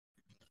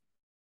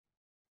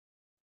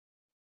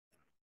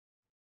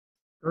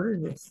go to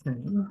this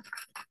thing.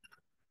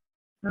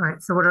 All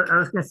right, so what I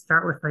was going to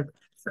start with, like,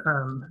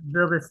 a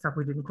little bit of stuff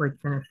we didn't quite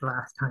finish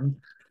last time,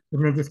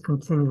 and then just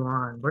continue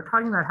on. We're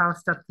talking about how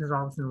stuff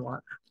dissolves in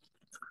water.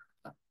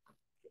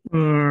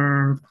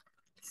 And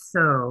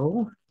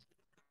so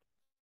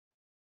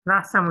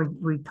last time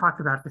we talked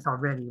about this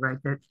already, right?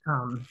 That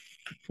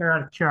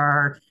periodic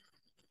charge,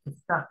 the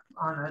stuff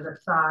on either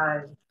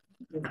side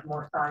is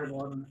more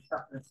soluble than the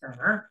stuff in the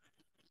center.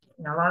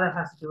 And a lot of that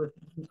has to do with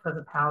because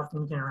of how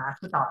things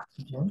interact with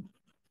oxygen,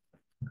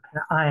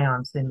 the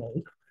ions they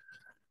make.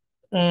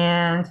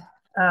 And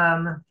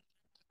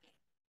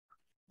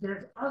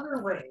there's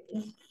other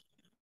ways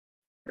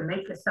to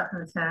make the stuff in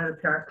the center of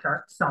the periodic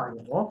chart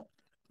soluble,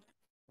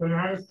 and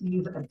that is to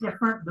use a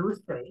different Lewis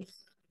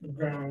base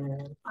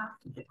than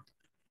oxygen,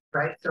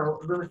 right? So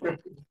Lewis base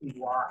could just be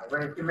Y,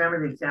 right? If you remember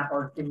the example I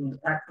was giving you,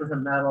 X was a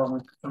metal and we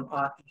put some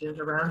oxygens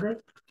around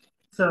it.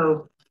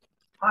 So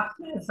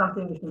oxygen is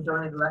something that can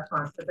donate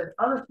electrons, but there's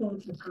other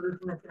things in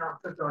solution that can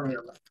also donate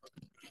electrons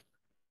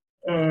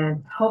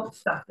and help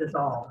stuff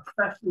dissolve,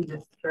 especially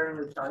this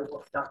extremely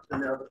soluble stuff in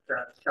the middle of the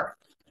periodic chart.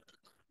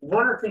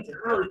 One of the things that's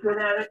really good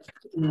at it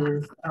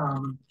is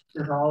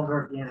dissolved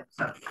organic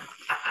substances.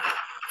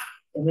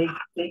 And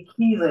they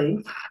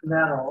chelate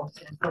metals.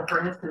 And so,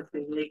 for instance,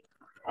 they make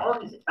all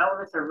of these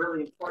elements are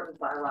really important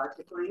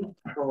biologically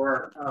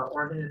for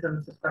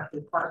organisms, especially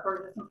aquatic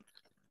organisms.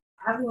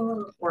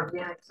 Having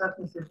organic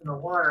substances in the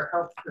water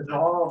helps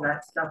dissolve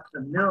that stuff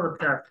in the middle of the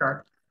periodic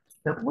chart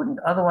that wouldn't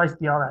otherwise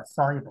be all that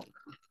soluble.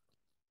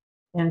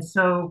 And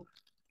so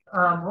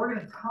we're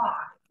going to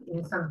talk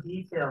in some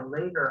detail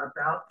later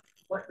about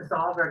what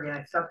dissolved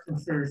organic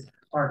substances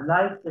are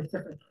like. There's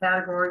different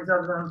categories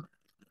of them.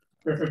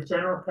 There's a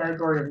general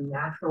category of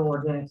natural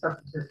organic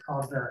substances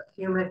called the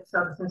humic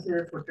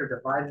substances, which are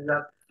divided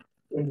up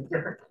into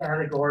different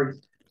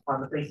categories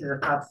on the basis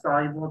of how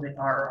soluble they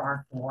are or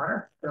aren't in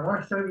water. So I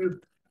want to show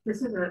you,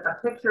 this is a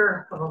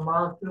picture of a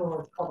molecule.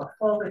 It's called a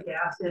fulvic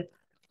acid.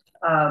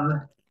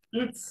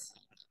 It's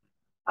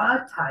a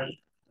type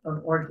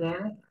of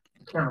organic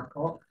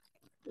chemical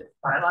that's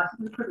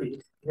biologically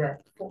produced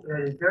that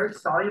is very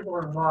soluble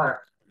in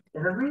water.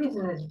 And the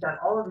reason is that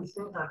all of these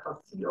things are called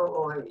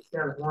COOH. You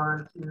have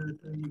 1, 2,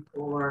 3,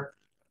 4,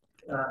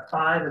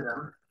 5 of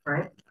them,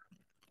 right?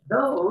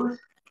 Those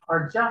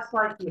are just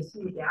like the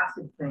acetic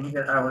acid thing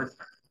that I was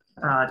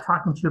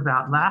talking to you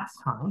about last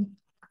time.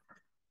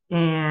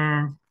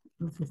 And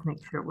let's just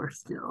make sure we're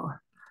still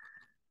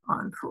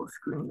on full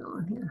screen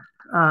over here.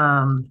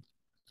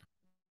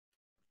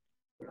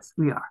 Yes,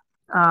 we are.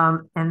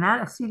 And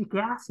that acetic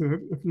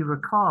acid, if you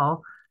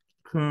recall,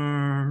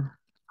 can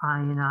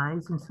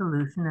ionize in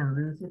solution and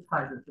lose its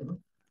hydrogen,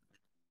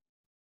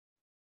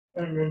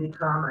 and then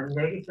become a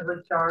negatively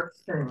charged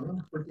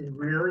thing, which is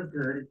really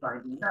good at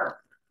binding metals.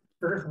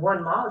 So this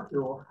one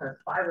molecule has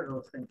 5 of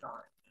those things on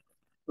it,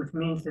 which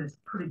means that it's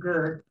pretty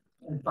good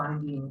at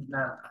binding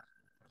metals.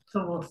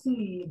 So we'll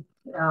see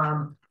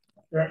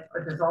that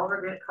a dissolved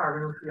organic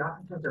carbon, which we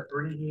oftentimes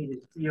abbreviate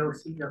as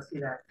DOC, you'll see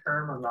that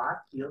term a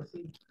lot,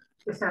 DOC.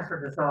 This stands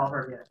for dissolved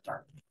organic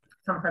carbon.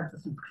 Sometimes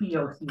you'll see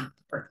POC,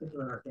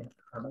 particular organic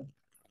carbon.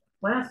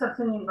 When that stuff's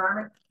in the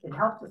environment, it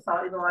helps to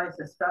solubilize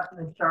the stuff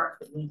in the chart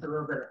that needs a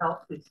little bit of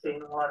help to stay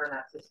in the water, and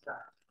that's the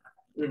stuff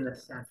in the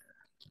center.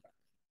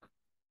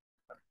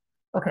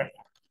 Okay,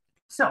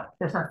 so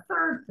there's a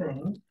third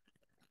thing,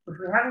 which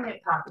we haven't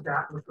yet talked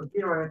about, which we're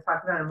going to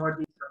talk about in more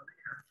detail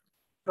later.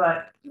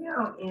 But, you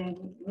know,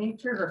 in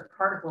nature, there's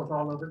particles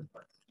all over the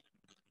place.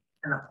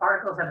 And the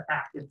particles have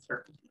active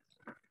surfaces.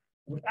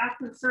 And the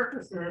active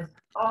surfaces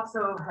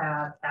also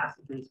have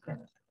acid-base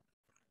chemistry.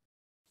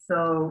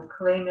 So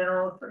clay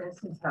minerals, for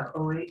instance, have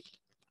OH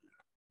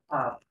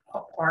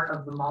part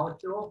of the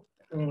molecule,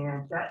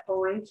 and that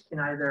OH can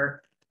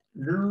either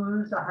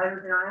lose a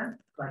hydrogen ion,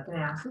 like an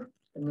acid,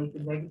 and make a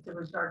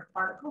negatively charged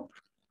particle,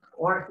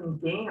 or it can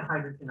gain a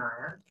hydrogen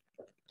ion,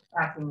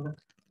 acting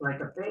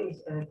like a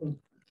base, and it can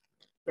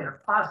get a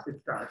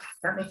positive charge.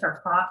 That makes our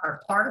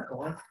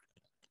particles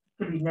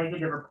can be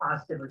negative or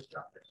positively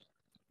charged.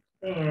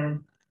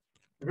 And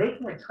they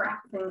can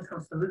attract things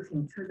from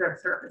solution to their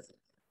surfaces,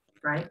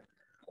 right?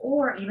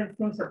 Or even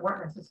things that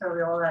weren't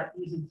necessarily all that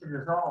easy to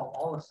dissolve.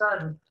 All of a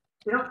sudden,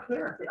 they don't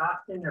care if the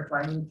oxygen they're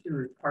binding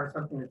to is part of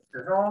something that's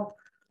dissolved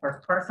or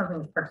it's part of something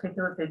that's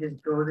particulate. They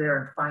just go there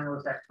and find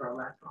those extra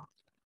electrons.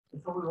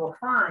 And so we will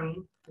find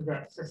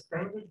that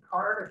suspended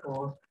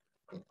particles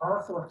can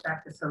also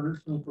affect the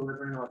solution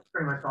equilibrium of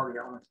pretty much all the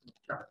elements in the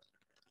chart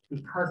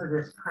because of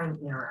this kind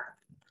of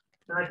interaction.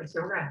 And like I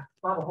said, we're going to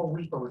have a whole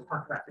week where we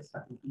talk about this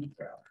stuff in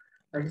detail.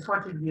 I just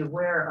want you to be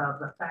aware of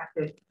the fact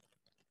that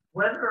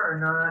whether or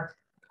not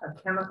a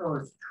chemical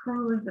is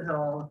truly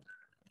dissolved,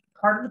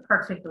 part of the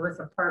particulates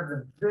are part of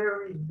the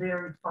very,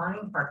 very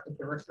fine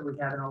particulates that we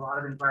have in a lot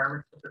of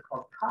environments, which are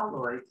called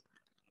colloids,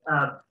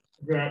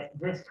 that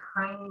this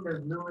kind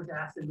of Lewis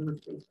acid, Lewis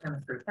base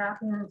chemistry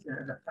happens, and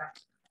it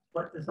affects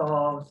what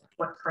dissolves,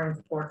 what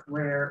transports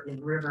where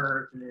in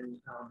rivers and in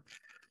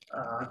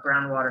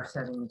groundwater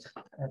settings,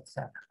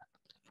 etc.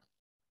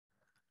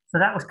 So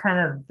that was kind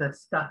of the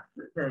stuff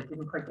that I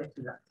didn't quite get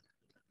to that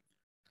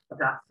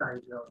about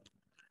solubility.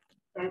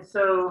 And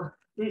so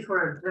this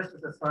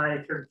was a slide I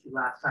showed you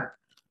last time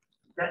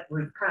that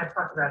we've kind of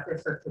talked about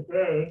this. So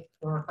today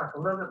we want to talk a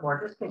little bit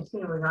more, just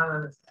continuing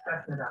on this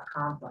discussion about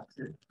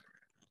complexes,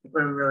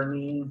 what we really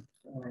mean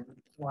and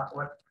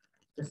what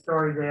the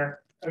story there.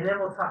 And then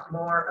we'll talk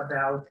more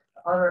about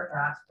other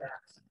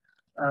aspects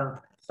of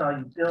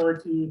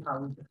solubility, how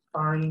we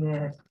define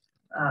it,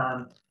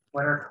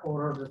 what are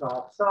total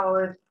dissolved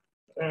solids,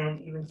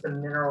 and even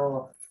some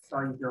mineral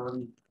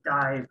solubility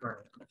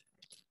diagrams.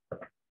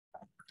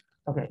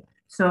 Okay,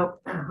 so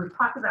we've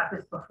talked about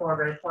this before,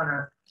 but I just want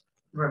to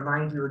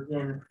remind you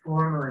again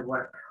formally what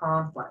a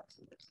complex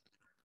is.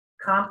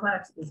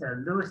 Complex is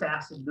a Lewis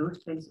acid, Lewis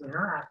base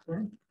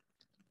interaction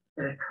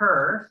that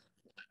occurs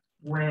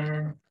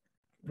when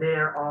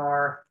there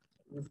are,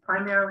 it's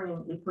primarily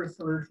in aqueous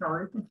solution,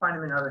 although you can find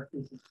them in other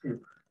cases too,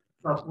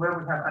 but where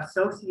we have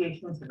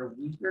associations that are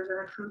weaker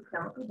than a true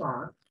chemical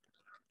bond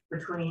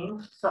between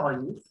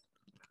solutes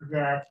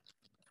that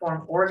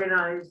form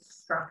organized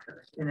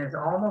structures. And it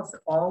almost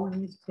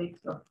always takes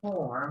the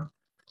form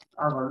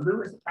of a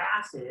Lewis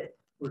acid,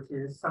 which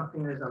is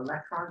something that is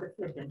electron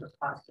deficient, a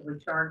positively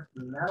charged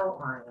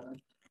metal ion,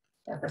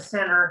 at the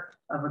center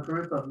of a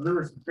group of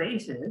Lewis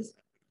bases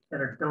that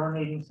are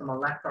donating some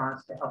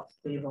electrons to help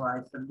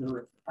stabilize the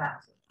Lewis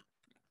acid.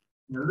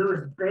 And the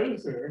Lewis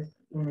bases,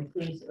 in the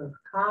case of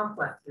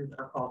complexes,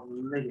 are called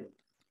ligands.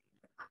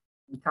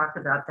 We talked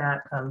about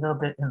that a little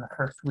bit in the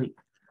first week.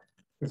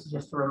 This is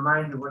just to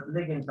remind you what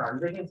ligands are.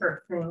 Ligands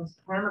are things,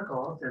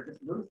 chemicals, they're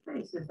just Lewis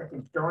bases that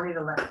can donate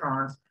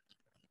electrons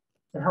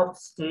to help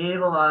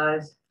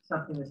stabilize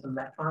something that's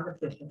electron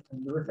deficient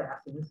in Lewis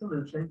acid in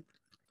solution.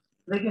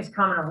 Ligands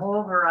come in a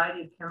whole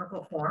variety of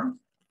chemical forms.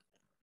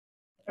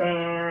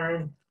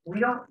 And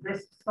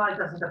this slide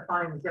doesn't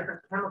define the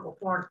different chemical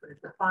forms, but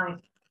it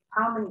defines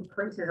how many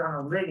places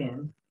on a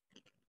ligand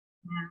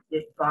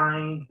it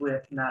binds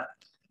with metals,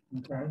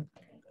 okay?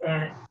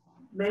 And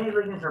many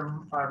ligands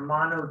are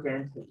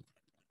monodentate.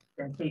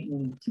 Dentate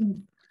meaning teeth.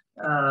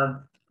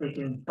 They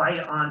can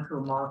bite onto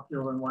a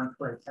molecule in one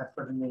place. That's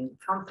where the name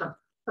comes from.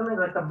 Something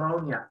like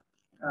ammonia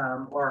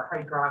or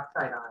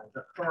hydroxide ions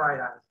or chloride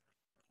ions.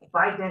 A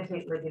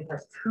bidentate ligand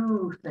has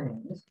two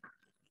things.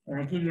 And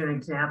I give you an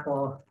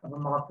example of a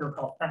molecule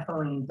called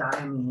ethylene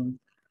diamine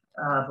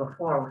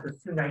before, which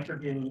was two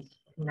nitrogens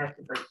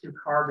connected by two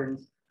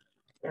carbons.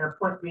 And the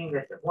point being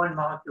that one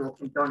molecule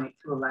can donate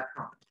two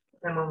electrons.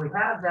 And when we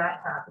have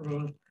that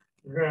happening,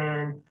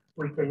 then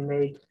we can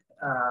make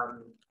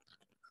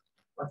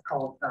what's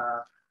called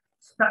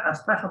a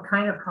special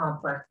kind of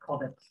complex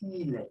called a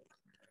chelate,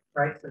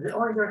 right? So the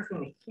only difference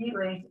between a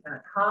chelate and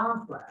a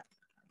complex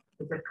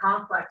is that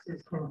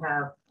complexes can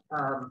have,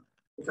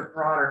 it's a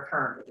broader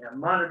term. They have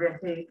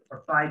monodentate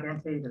or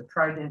bidentate or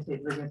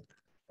tridentate ligands,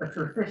 but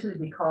to officially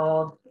be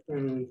called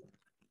a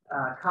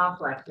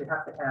complex, you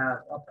have to have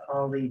a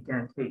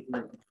polydentate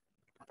ligand.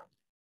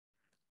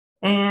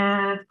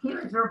 And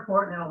chelates are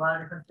important in a lot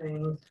of different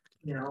things.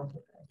 You know,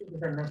 I think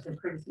as I mentioned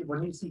previously,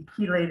 when you see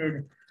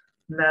chelated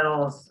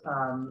metals,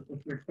 if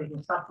you're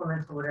taking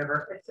supplements or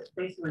whatever, it's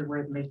basically a way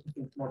of making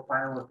things more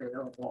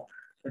bioavailable,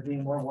 of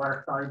being more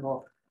water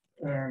soluble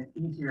and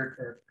easier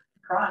to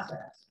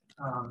process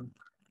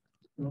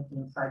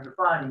inside your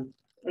body.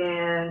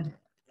 And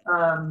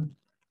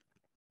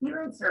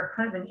chelates are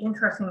kind of an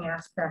interesting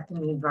aspect in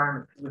the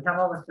environment because we have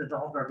all this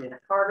dissolved organic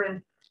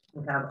carbon,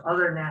 we have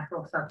other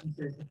natural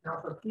substances, and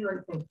also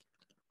chelate things.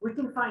 We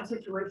can find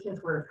situations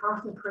where the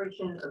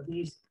concentration of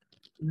these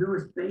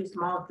Lewis base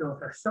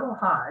molecules are so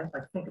high,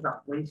 like think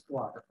about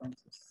wastewater, for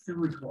instance,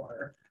 sewage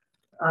water,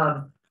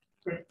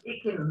 that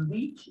it can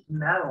leach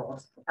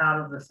metals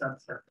out of the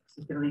subsurface.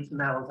 It can leach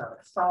metals out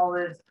of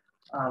solids,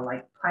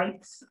 like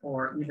pipes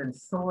or even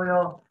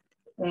soil.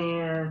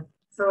 And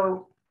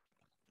so,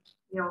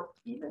 you know,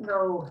 even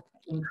though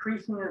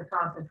increasing the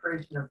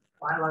concentration of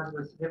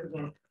biologically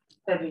significant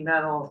heavy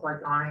metals like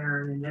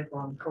iron and nickel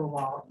and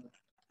cobalt and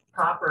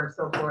copper and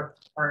so forth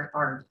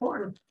are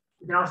important,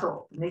 you can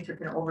also, nature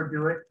can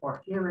overdo it,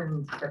 or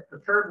humans that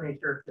perturb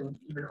nature can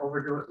even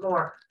overdo it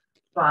more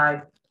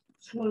by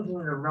changing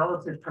the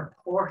relative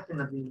proportion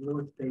of these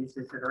Lewis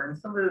bases that are in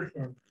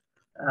solution.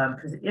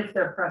 Because if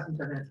they're present,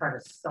 they're going to try to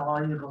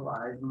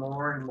solubilize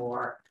more and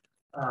more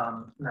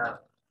metal.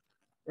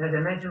 And as I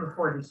mentioned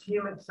before, these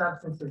humic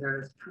substances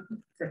are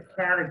a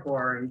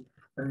category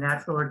of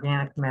natural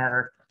organic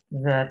matter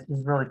that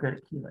is really good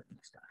at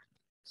chelating stuff.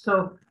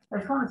 So I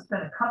just want to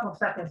spend a couple of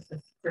seconds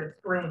to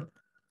explain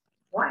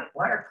why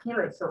are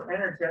chelates so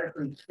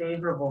energetically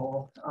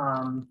favorable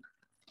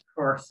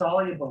for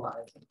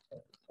solubilizing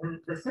things. And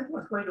the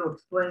simplest way to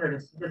explain it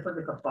is to just look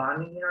at the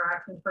bonding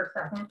interaction for a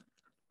second.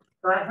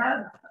 So I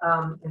have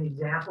an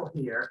example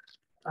here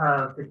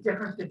of the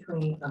difference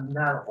between a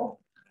metal,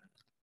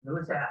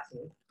 Lewis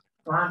acid,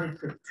 bonded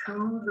to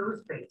two Lewis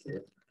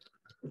bases,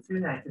 the two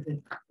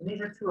nitrogen, and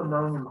these are two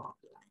ammonia molecules.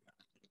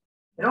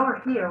 And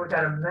over here, we've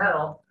got a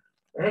metal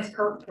And it's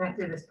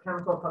connected to this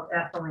chemical called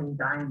ethylene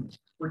diamine,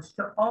 which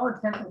to all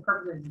intents and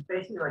purposes is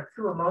basically like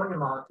two ammonia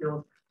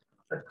molecules,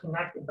 but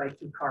connected by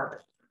two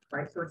carbons,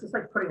 right? So it's just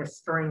like putting a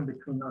string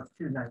between those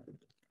two nitrogens.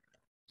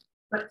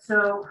 But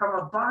so from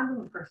a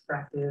bonding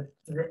perspective,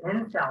 the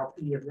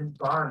enthalpy of this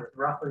bond is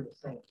roughly the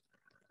same.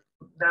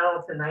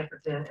 Metal to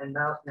nitrogen and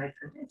metal to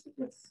nitrogen,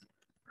 it's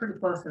pretty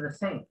close to the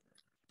same.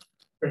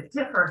 The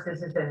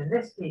difference is that in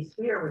this case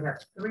here, we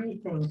have three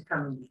things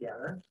coming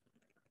together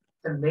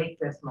to make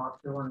this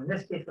molecule. And in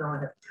this case, we only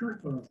have two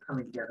things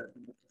coming together to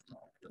make this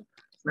molecule.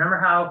 Remember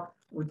how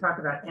we talked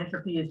about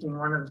entropy as being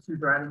one of the two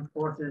driving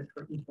forces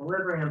for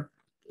equilibrium?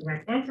 In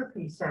an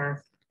entropy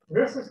sense,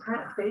 this is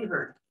kind of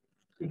favored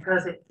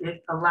because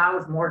it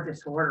allows more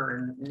disorder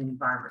in the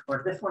environment,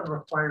 where this one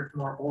requires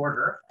more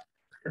order.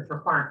 It's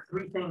requiring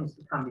three things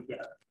to come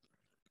together.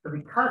 So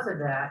because of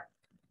that,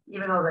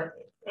 even though the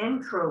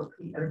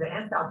entropy, or the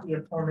enthalpy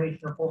of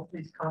formation of both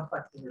these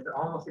complexes is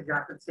almost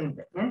exactly the same,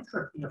 the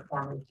entropy of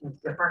formation is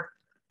different.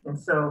 And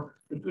so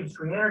the Gibbs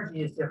free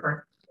energy is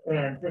different,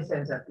 and this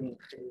ends up being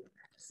favored.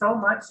 So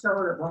much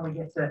so that when we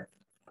get to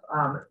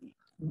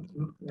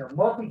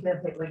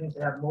multi-dentate ligands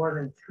that have more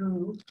than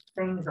two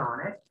things on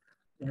it,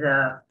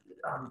 the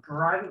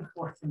driving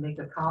force to make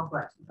a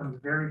complex becomes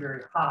very,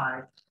 very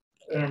high.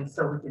 And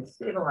so we can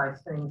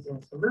stabilize things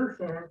in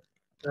solution,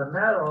 the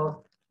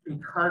metals,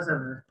 because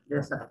of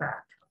this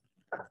effect.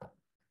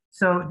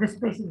 So this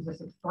basically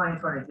just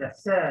explains what I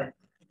just said,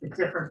 the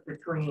difference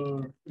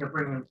between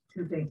bringing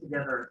two things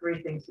together or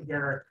three things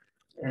together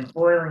and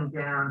boiling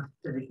down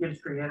to the Gibbs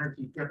free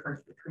energy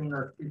difference between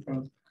those two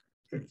things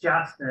to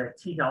just the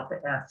T delta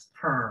S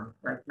term,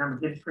 right? Remember,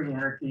 Gibbs free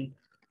energy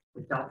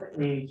is delta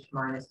H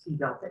minus T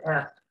delta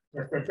S.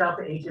 If the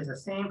delta H is the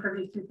same for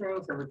these two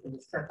things, then we can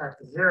just set that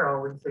to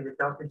 0. We can say the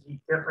delta G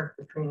difference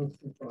between these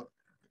two things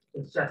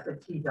is just a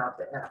T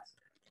delta S,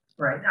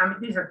 right? I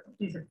mean, these are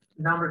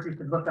numbers you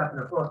could look up in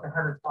a book. I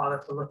haven't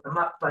bothered to look them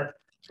up, but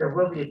there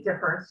will be a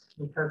difference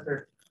because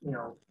there's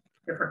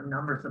different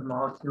numbers of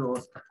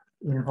molecules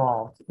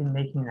involved in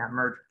making that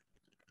merger.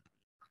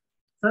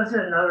 So this is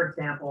another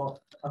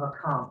example of a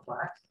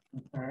complex,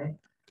 okay?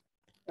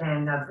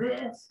 And now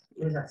this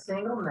is a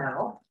single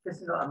metal.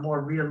 This is a more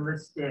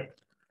realistic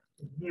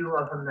view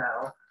of a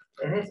metal,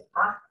 and it's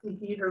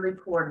octahedrally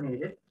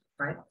coordinated,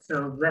 right?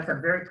 So that's a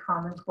very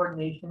common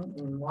coordination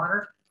in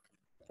water.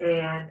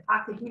 And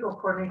octahedral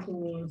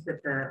coordination means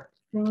that the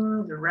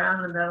things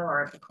around the metal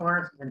are at the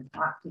corners of an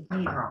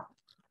octahedron.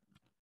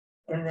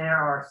 And there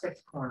are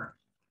 6 corners.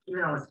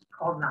 Even though it's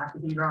called an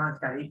octahedron, it's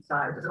got 8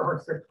 sides, there's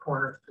only 6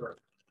 corners to it.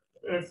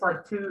 It's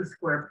like 2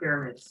 square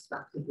pyramids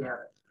stuck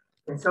together.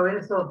 And so in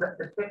this little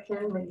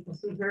depiction that you can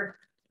see here,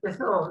 this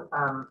little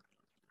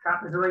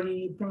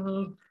trapezoid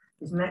thingy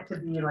is meant to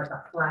be like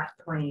a flat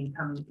plane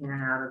coming in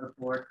and out of the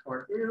board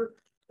toward you,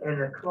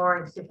 and the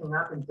chlorine sticking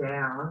up and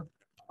down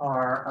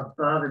are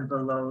above and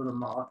below the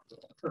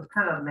molecule. So it's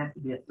kind of meant to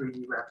be a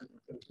 3D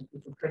representation.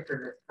 You can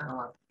picture this kind of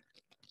like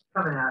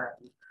coming out at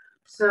you.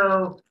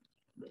 So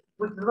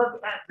we can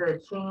look at the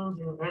change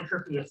in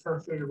entropy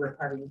associated with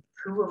having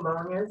 2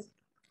 ammonias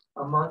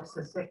amongst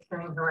the 6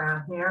 things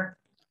around here,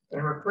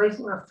 and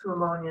replacing those 2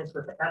 ammonias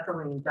with the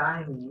ethylene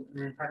diamine and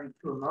then having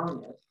 2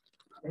 ammonias.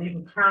 And you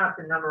can count up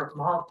the number of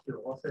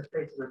molecules. So it's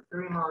basically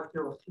 3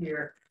 molecules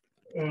here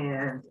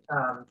and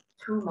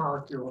 2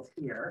 molecules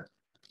here.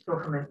 So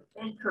from an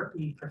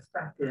entropy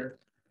perspective,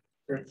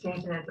 the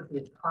change in entropy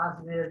is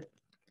positive,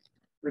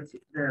 which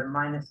the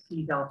minus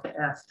T delta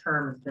S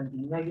term is going to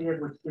be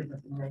negative, which gives us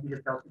a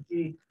negative delta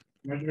G.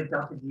 Negative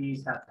delta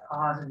G's have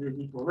positive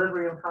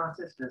equilibrium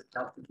constants. This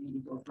delta G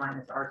equals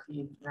minus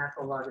RT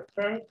natural log of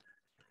K.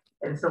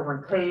 And so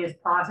when K is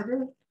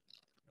positive,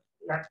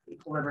 that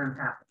equilibrium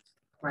happens.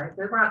 Right?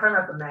 We're not talking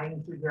about the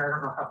magnitude here. I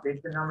don't know how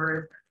big the number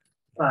is,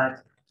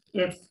 but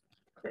it's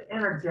the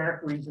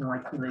energetic region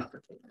like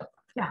chelates.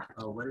 Yeah.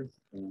 Oh, what is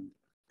M?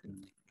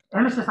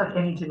 M is just like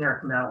any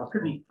generic metal. It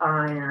could be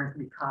iron, it could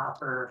be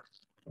copper.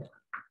 Yeah.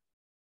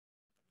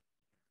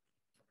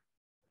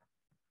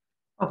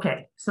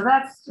 Okay, so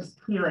that's just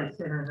chelates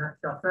in a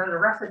nutshell. So the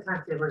rest of the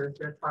time, we're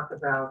just going to talk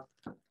about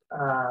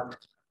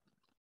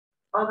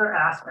other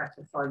aspects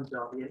of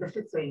solubility. This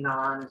should say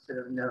non instead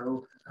of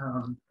no.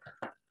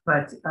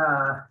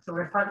 So we're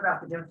going to talk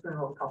about the difference between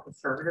what we call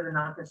conservative and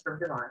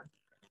non-conservative ions,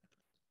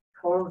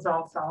 total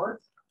dissolved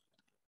solids,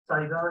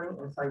 solubility,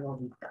 and soluble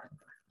deep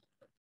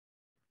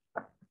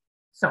down.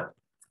 So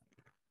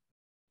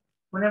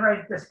whenever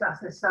I discuss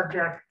this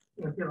subject,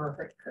 people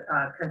think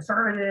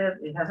conservative,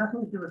 it has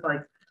nothing to do with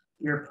like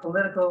your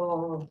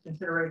political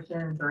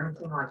considerations or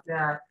anything like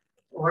that,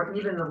 or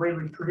even the way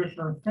we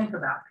traditionally think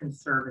about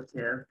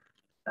conservative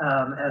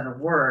as a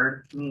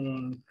word,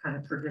 meaning kind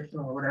of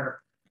traditional or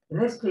whatever. In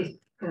this case,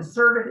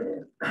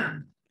 conservative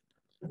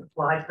is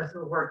applied because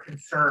of the word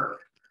conserve,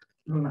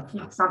 meaning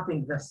keep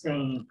something the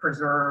same.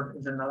 Preserve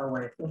is another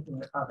way of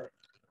thinking of it.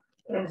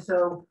 And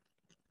so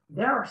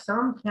there are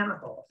some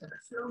chemicals that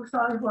are so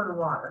soluble in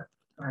water,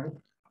 right?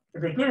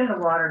 If they get into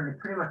water, they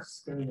pretty much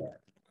stay there.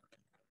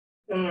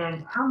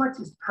 And how much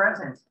is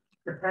present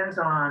depends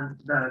on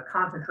the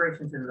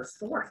concentrations in the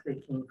source they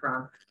came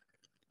from,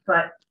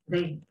 but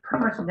they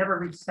pretty much never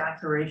reach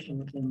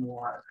saturation in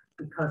water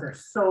because they're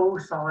so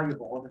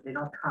soluble that they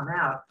don't come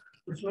out,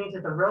 which means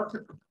that the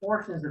relative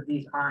proportions of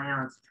these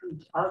ions to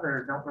each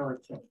other don't really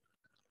change.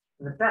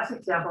 And the best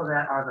example of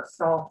that are the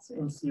salts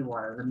in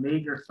seawater, the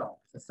major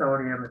salts, the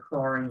sodium, the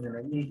chlorine, the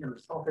magnesium,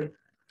 the sulfate.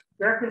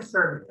 They're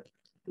conservative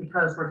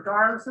because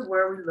regardless of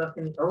where we look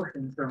in the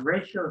oceans, the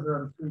ratios of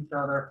them to each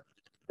other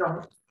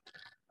don't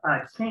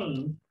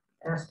change,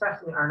 and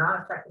especially are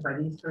not affected by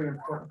these three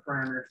important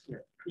parameters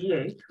here: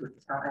 pH, which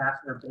is how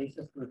acid or base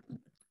a solution,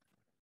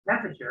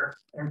 temperature,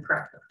 and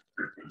pressure.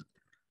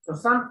 So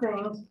some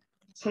things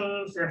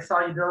change their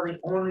solubility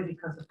only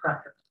because of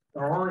pressure,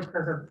 or only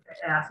because of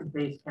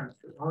acid-base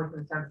chemistry, only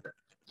because of temperature.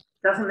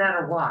 Doesn't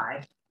matter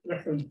why.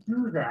 If they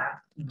do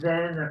that,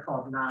 then they're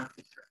called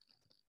non-conservative,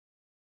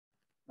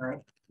 right?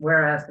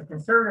 Whereas the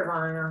conservative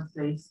ions,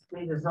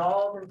 they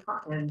dissolve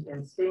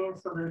and stay in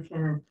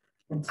solution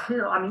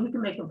until, I mean, you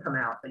can make them come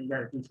out, but you got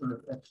to do some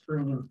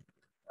extreme,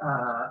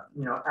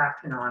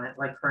 action on it.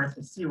 Like for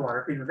instance,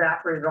 seawater. If you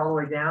evaporate it all the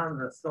way down,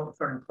 the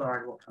sodium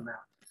chloride will come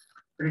out.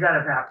 But you got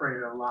to evaporate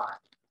it a lot.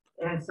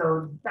 And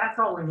so that's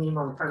all we mean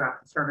when we talk about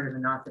conservative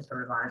and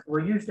non-conservative ions.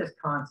 We'll use this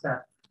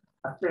concept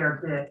a fair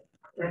bit.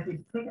 And if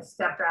you take a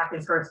step back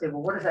and sort of say,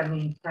 well, what does that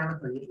mean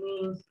chemically? It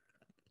means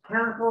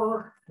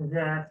chemicals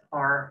that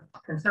are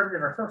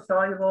conservative are so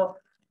soluble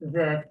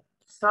that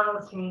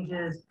subtle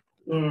changes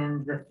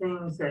in the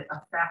things that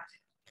affect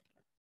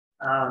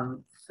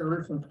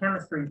solution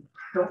chemistry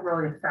don't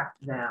really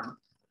affect them.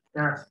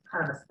 They're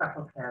kind of a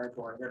special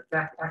category. They're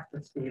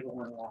extra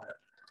stable in water.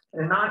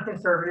 And the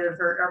non-conservatives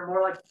are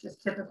more like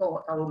just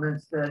typical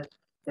elements that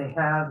they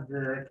have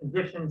the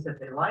conditions that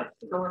they like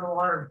to go in the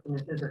water, the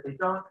conditions that they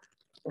don't,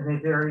 and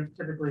they vary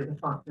typically as a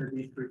function of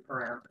these three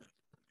parameters.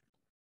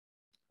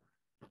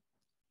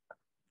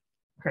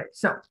 Okay,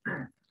 so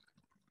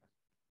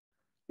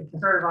the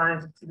conservative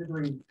ions are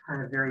typically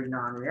kind of very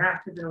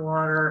non-reactive in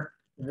water.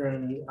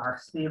 They are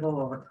stable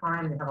over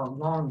time. They have a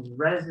long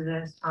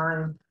residence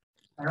time.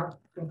 I don't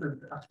think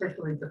we've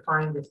officially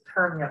defined this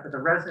term yet, but the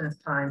residence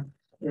time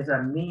is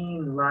a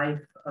mean life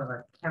of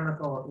a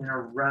chemical in a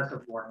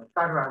reservoir. We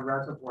talked about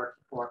reservoirs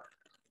before.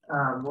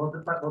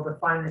 We'll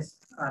define this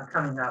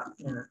coming up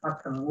in an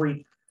upcoming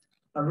week.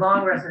 A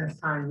long residence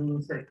time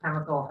means that a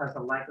chemical has a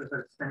likelihood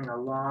of spending a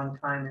long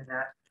time in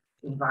that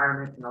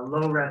environment, and a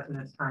low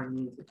residence time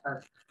means it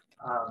has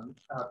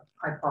a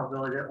high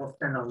probability that it will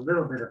spend a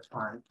little bit of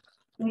time.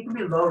 And it can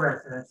be low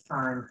residence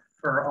time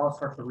for all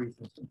sorts of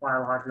reasons: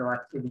 biological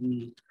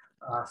activity,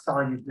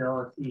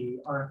 solubility,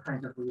 other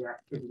kinds of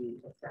reactivity,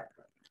 etc.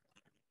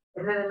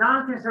 And then the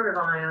non-conservative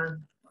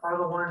ions are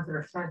the ones that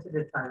are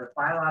sensitive to either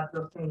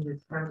biological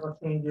changes, chemical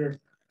changes.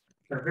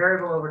 They're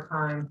variable over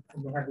time,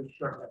 and they have these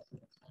short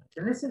residence times.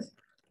 And this is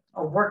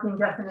a working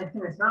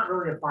definition. It's not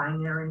really a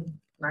binary,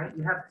 right?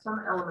 You have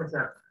some elements that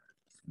have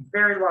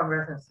very long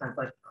residence times,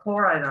 like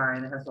chloride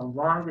ion has the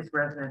longest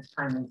residence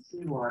time in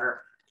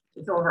seawater.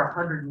 It's over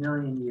 100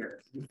 million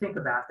years. If you think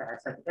about that,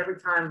 it's like every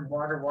time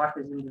water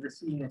washes into the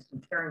sea and it's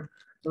carrying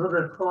a little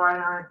bit of chloride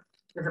ion,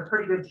 there's a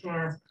pretty good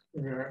chance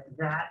that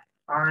that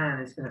ion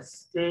is going to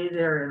stay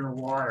there in the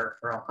water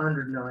for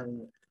 100 million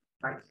years.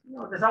 Right?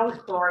 There's always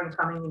chlorine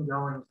coming and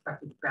going,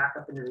 expected back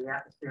up into the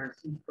atmosphere and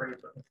sea spray.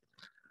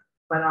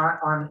 But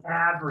on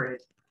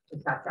average,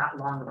 it's got that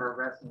long of a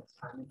residence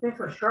time. And things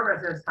with short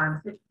residence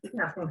times, you can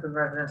have things with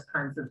residence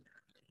times of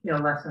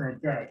less than a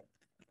day.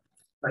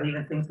 But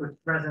even things with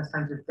residence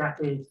times of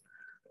decades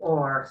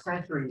or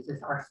centuries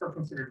are still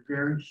considered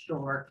very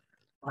short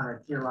on a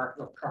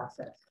geological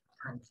process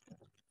timescale.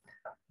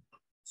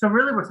 So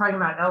really, we're talking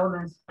about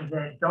elements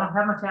that don't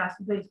have much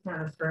acid-base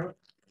chemistry,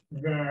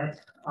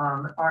 that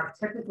are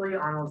typically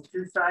on those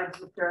two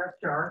sides of the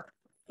chart,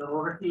 so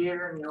over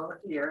here and over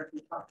here, as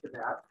we talked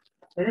about.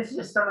 And this is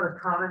just some of the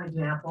common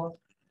examples.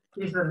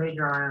 These are the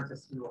major ions of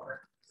seawater: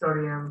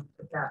 sodium,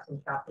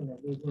 potassium, calcium,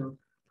 magnesium,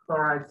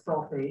 chloride,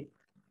 sulfate.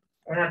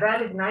 And I've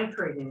added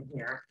nitrate in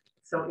here.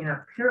 So in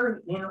a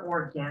purely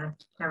inorganic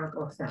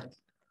chemical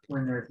sense,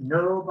 when there's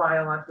no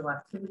biological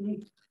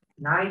activity,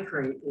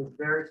 nitrate is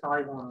very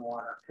soluble in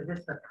water because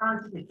it's the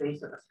conjugate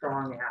base of a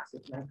strong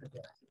acid, nitric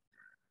acid.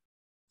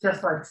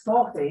 Just like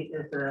sulfate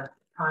is the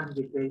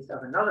conjugate base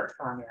of another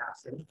strong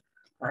acid,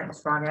 right?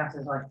 Strong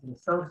acids like to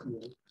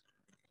dissociate.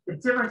 The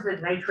difference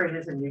is that nitrate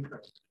is a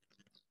nutrient,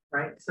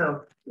 right?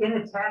 So in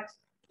the text,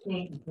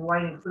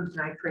 White includes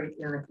nitrate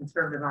in the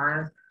conservative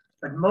ions,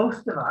 but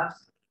most of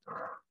us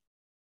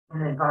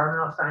in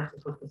environmental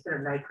sciences would consider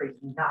nitrate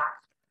not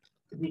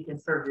to be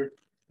conservative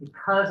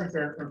because it's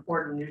an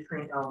important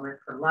nutrient element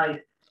for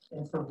life.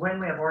 And so when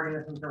we have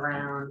organisms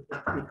around,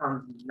 it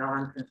becomes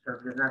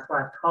non-conservative. And that's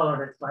why I've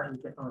colored it slightly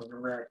differently in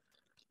red.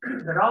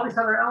 But all these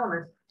other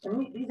elements,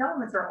 and these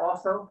elements are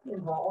also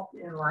involved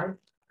in life,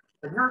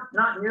 but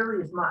not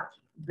nearly as much.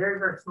 Very,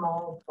 very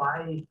small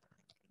by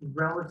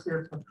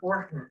relative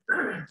proportion,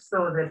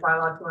 so that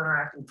biological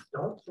interactions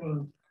don't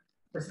change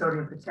the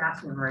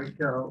sodium-potassium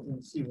ratio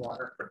in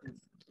seawater, for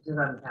instance. It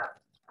doesn't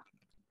happen.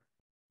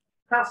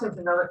 Calcium is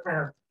another kind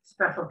of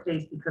special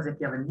case because if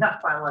you have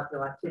enough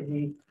biological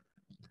activity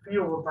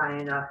fueled by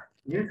enough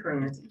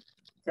nutrients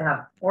to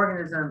have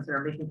organisms that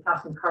are making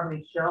calcium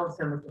carbonate shells,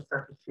 then we can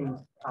start to change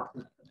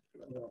calcium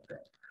a little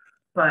bit.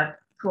 But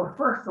to a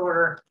first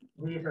order,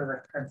 these are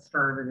the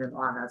conservative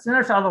ions. And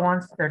there's other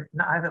ones that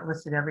I haven't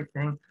listed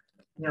everything.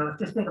 You know,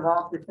 just think of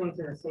all the things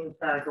in the same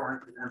category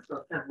for them.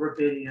 So kind of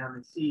rubidium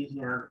and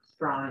cesium,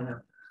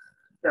 strontium,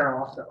 they're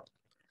also.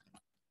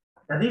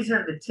 Now these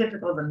are the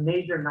typical, the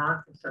major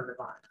non-conservative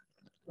ions.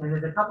 And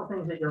there's a couple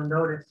things that you'll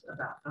notice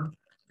about them.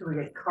 So we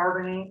get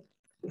carbonate,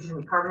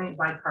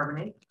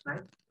 bicarbonate,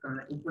 right, from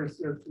the aqueous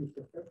CO2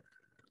 system.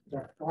 We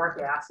get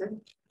boric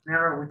acid.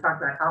 Remember, we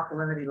talked about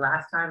alkalinity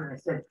last time, and I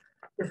said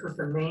this was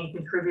the main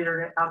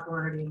contributor to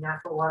alkalinity in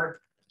natural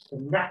water. The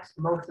next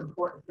most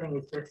important thing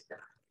is this stuff,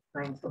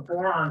 right? So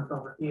boron's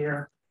over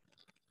here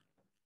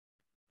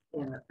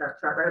in the chart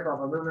right above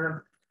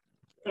aluminum.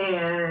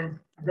 And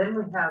then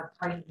we have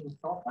hydrogen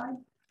sulfide.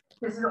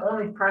 This is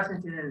only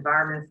present in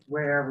environments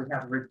where we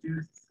have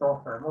reduced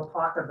sulfur. And we'll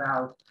talk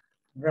about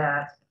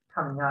that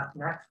coming up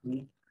next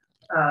week.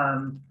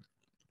 And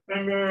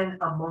then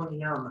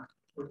ammonium,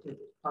 which is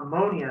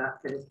ammonia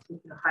that is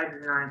taking a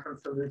hydrogen ion from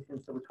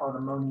solution. So we call it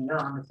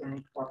ammonium, it's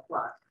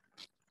NH4+.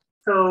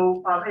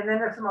 So, and then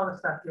there's some other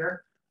stuff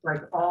here,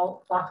 like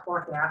all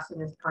phosphoric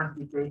acid is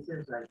conjugate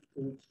bases, like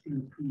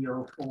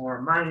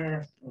H2PO4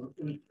 minus and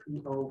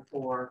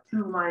HPO4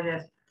 2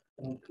 minus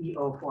and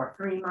PO4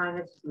 3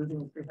 minus,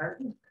 losing 3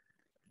 hydrogens.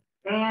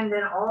 And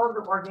then all of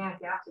the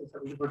organic acids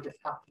that we were just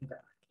talking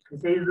about,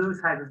 because they lose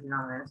hydrogen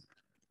ions.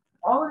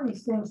 All of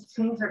these things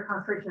change their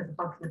concentration as a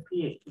function of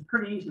pH. It's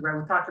pretty easy, right?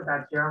 We talked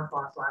about Geochemistry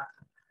last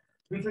time.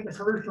 If you take a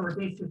solution with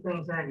these two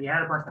things in it, you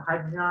add a bunch of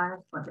hydrogen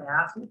ions, a bunch of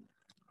acid,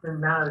 then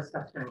none of this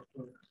stuff's going to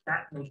change.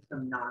 That makes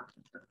them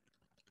non-conservative.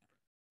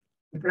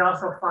 You could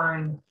also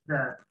find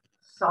the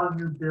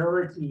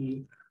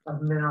solubility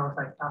of minerals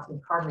like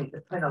calcium carbonate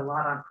depend a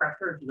lot on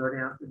pressure as you go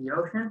down through the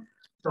ocean.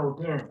 So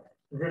again,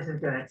 this is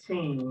going to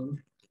change,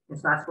 and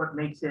so that's what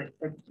makes it,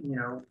 you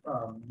know,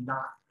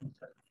 not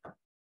conservative.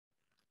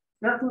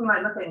 The other thing you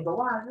might look at and go,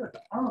 wow, look,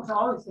 almost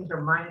all these things are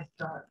minus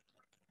charge.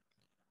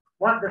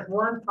 There's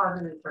one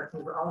positive charge,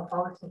 but almost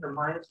all these things are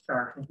minus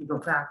charge. And if you go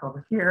back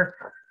over here,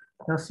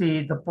 you'll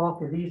see the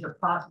bulk of these are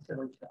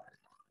positively charged.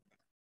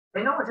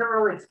 They don't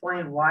really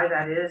explain why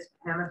that is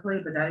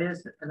chemically, but that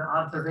is an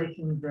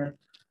observation that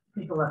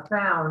people have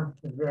found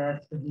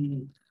that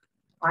the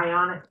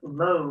ionic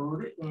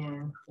load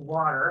in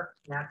water,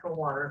 natural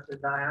water, so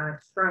the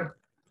ionic strength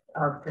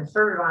of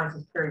conservative ions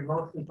is carried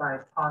mostly by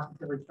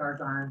positively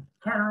charged ions,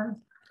 cations,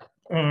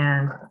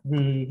 and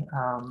the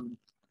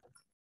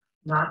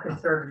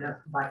non-conservative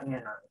by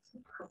anions,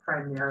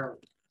 primarily.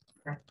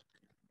 Okay.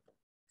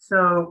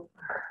 So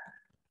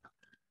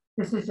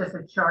this is just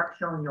a chart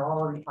showing you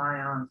all of the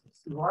ions of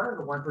seawater,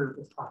 the ones we were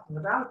just talking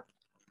about.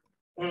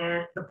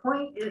 And the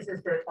point is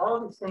that all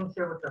of these things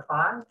here with the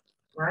 5,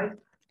 right?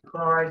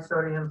 Chloride,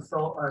 sodium,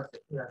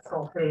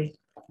 sulfate,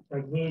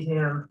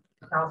 magnesium,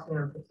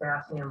 calcium,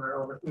 potassium are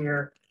over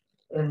here,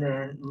 and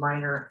then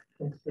minor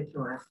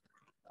constituents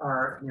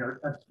are, you know,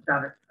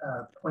 about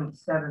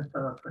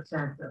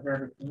 0.7% of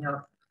everything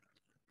else.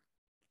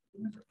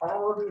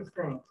 All of these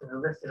things that are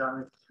listed on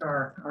this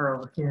chart are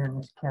over here in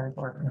this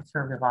category of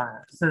conservative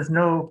ions. So there's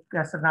no,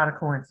 that's not a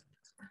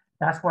coincidence.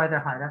 That's why they're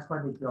high. That's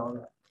why they do all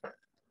that.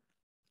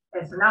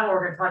 And so now what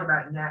we're going to talk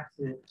about next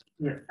is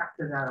the effect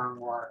of that on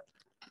water.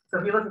 So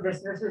if you look at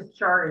this, this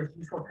chart is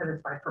useful because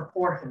it's by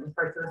proportions,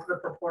 right? So this is the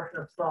proportion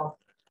of salt.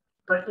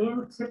 But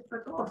in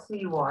typical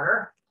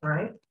seawater,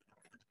 right,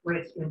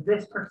 which in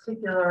this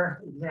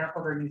particular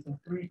example, they're using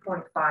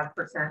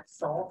 3.5%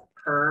 salt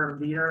per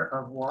liter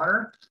of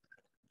water.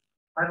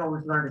 I've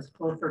always learned it's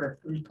closer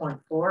to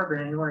 3.4, but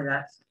anyway,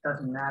 that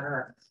doesn't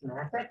matter. That's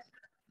semantics.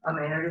 And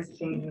it is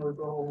changing with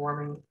global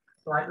warming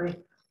slightly.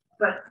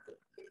 But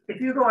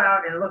if you go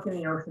out and look in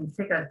the ocean,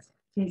 take a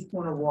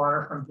teaspoon of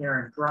water from here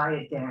and dry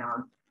it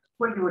down,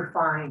 what you would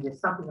find is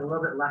something a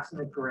little bit less than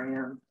a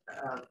gram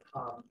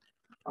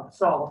of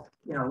salt,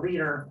 you know,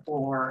 liter,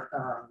 or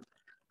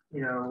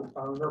you know,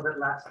 a little bit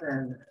less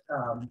than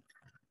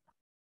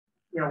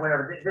you know,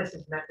 whatever. This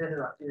is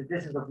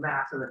the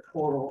mass of the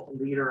total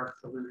liter of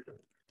solution.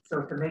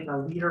 So to make a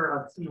liter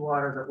of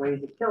seawater that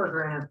weighs a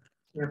kilogram,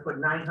 you're going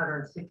to put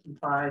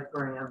 965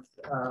 grams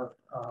of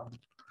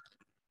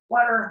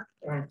water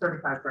and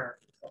 35 grams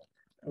of salt.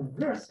 And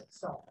this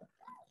salt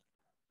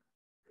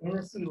in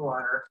the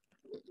seawater,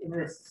 in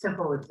this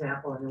simple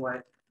example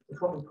anyway, is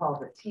what we call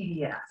the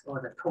TDS,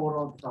 or the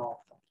total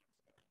dissolved salt.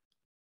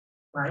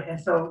 Right? And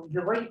so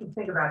the way you can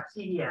think about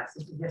TDS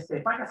is to just say,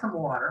 if I got some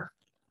water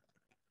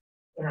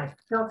and I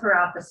filter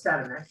out the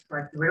sediments,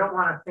 right? We don't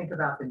want to think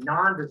about the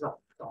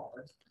non-dissolved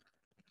solids.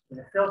 And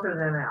to filter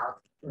them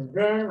out. And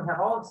then we have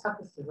all the stuff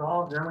that's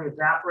dissolved, and then we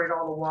evaporate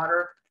all the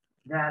water.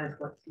 That is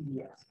what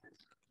TDS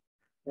is.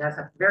 And that's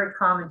a very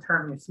common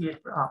term. You see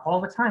it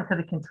all the time because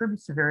it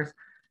contributes to various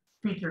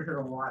features of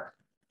the water.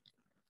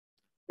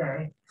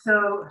 Okay,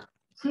 so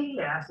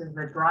TDS is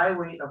the dry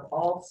weight of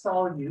all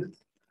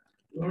solutes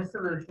in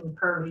solution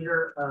per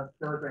liter of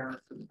kilogram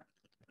of solution.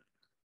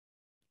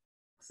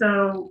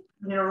 So,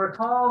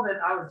 recall that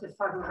I was just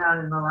talking about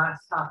in the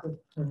last topic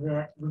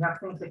that we have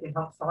things that can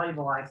help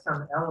solubilize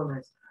some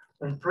elements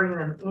and bring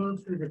them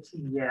into the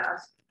TDS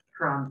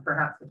from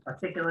perhaps the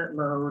particulate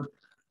load.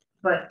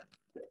 But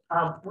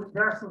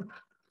there are some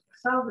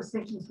subtle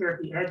distinctions here at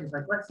the edges.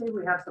 Like, let's say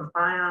we have some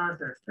ions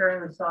that are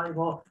sparingly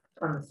soluble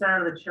from the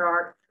center of the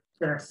chart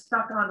that are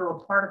stuck onto a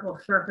particle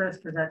surface,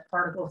 because that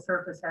particle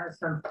surface has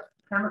some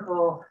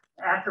chemical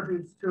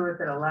attributes to it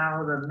that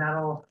allow the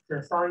metal to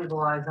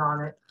solubilize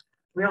on it.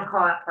 We don't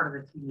call that part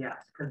of the TDS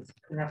because it's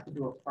connected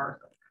to a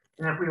particle.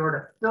 And if we were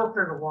to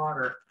filter the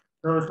water,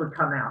 those would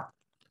come out.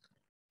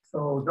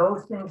 So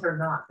those things are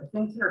not. The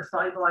things that are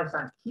solubilized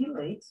on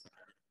chelates,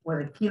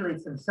 where the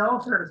chelates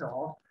themselves are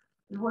dissolved,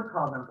 we would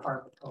call them part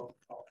of the total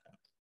solution.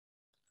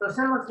 So the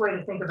simplest way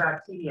to think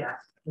about TDS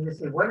is to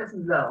say what is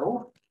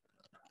low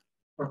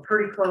or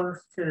pretty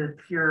close to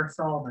pure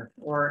solvent,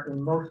 or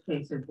in most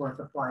cases where it's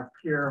applied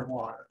pure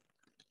water.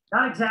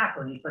 Not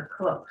exactly, but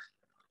close.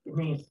 It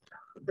means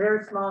a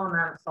very small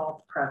amount of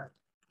salt present.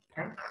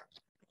 Okay?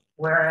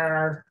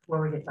 Whereas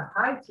when we get to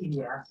high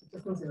TDS, it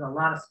just means there's a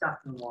lot of stuff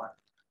in the water.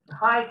 The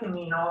high can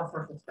mean all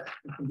sorts of stuff.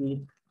 It can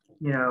be,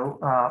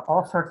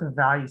 all sorts of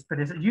values. But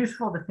is it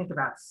useful to think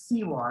about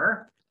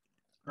seawater,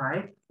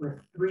 right,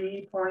 with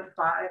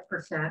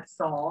 3.5%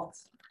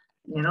 salts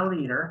in a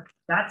liter?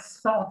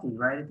 That's salty,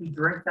 right? If you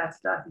drink that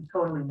stuff, you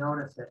totally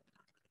notice it.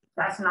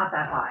 That's not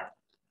that high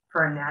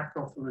for a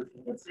natural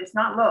solution. It's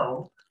not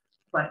low,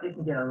 but it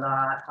can get a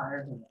lot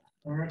higher than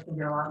that, and it can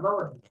get a lot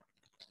lower than that.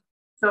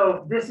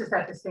 So this is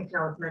that distinction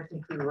I was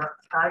mentioning to you.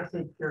 I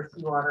say pure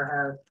seawater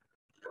has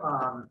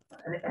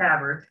an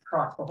average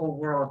across the whole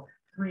world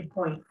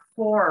 3.4%,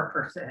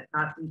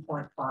 not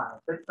 3.5.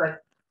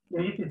 But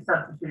you can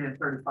substitute in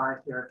 35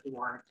 here if you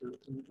wanted to.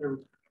 It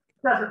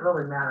doesn't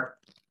really matter,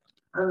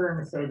 other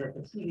than to say that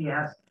the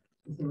TDS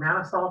is the amount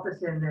of salt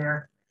that's in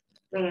there,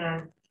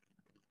 and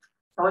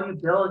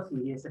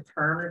solubility is a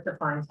term that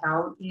defines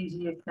how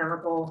easy a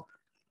chemical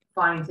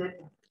finds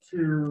it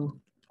to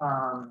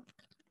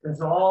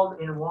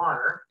dissolve in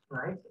water,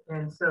 right?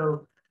 And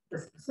so the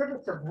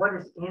specifics of what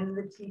is in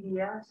the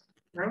TDS,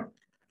 right,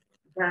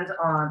 depends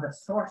on the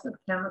source of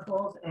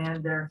chemicals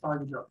and their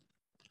solubility.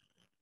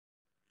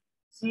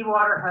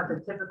 Seawater has a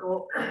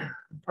typical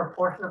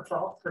proportion of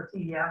salts for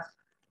TDS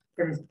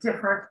that is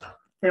different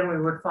than we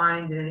would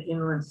find in an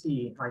inland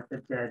sea, like the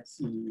Dead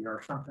Sea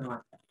or something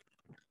like that,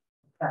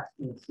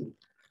 Caspian Sea.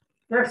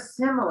 They're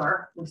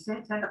similar. We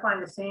tend to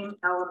find the same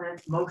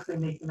elements, mostly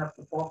making up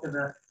the bulk of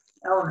the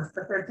elements,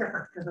 but they're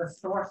different because the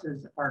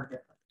sources are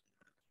different.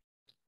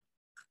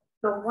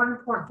 So one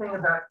important thing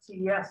about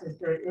TDS is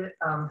that it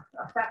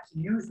affects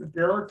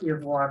usability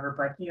of water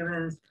by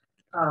humans,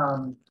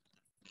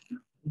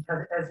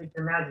 because as you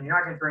can imagine, you're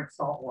not going to drink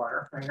salt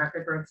water, right? You're not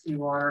going to drink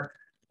seawater,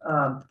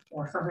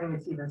 or something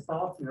that's even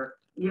saltier,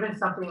 even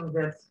something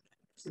that's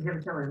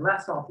significantly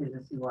less salty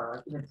than seawater,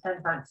 like even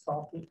 10 times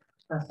salty.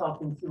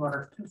 Salty in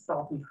seawater is too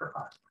salty for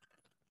us.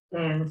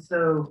 And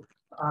so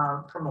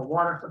from a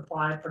water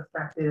supply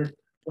perspective,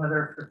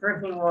 whether it's for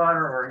drinking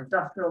water or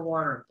industrial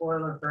water or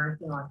boilers or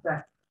anything like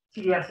that,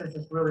 TDS is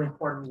this really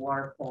important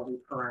water quality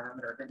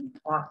parameter that you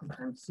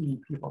oftentimes see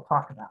people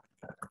talk about.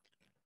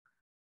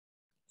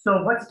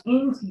 So what's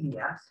in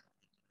TDS,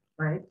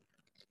 right,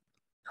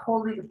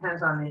 totally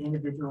depends on the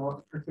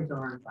individual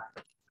particular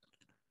environment.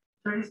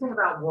 So you think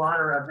about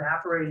water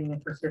evaporating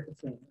and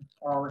precipitating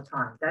all the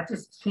time. That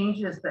just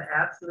changes the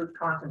absolute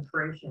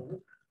concentration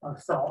of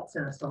salts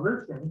in a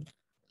solution,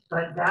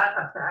 but that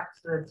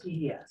affects the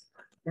TDS.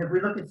 And if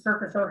we look at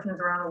surface oceans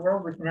around the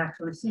world, we can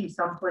actually see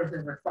some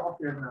places are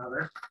saltier than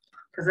others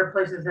because they're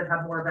places that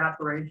have more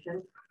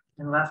evaporation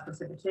and less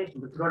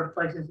precipitation. We can go to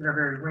places that are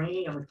very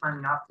rainy and we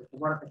find the opposite. The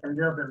water is a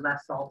little bit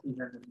less salty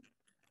than the.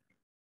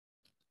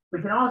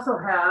 We can also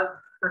have,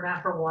 for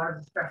natural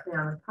waters, especially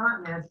on the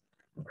continents,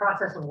 the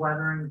process of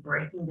weathering,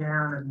 breaking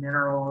down of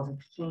minerals,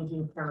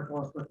 exchanging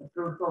chemicals with the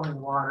through flowing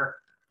water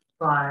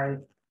by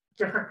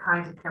different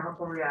kinds of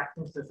chemical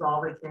reactions,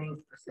 dissolving things,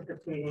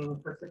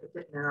 precipitating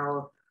precipitate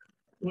minerals,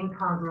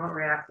 incongruent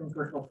reactions,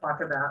 which we'll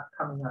talk about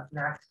coming up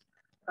next,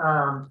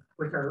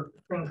 which are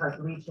things like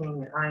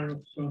leaching and ion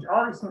exchange.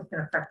 All these things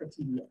can affect the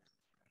TDS,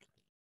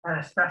 and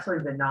especially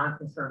the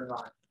non-conservative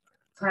ions.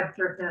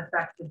 Temperature can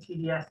affect the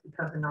TDS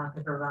because of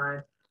non-conservative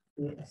ions.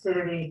 The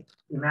acidity,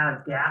 the amount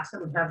of gas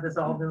that we have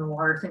dissolved in the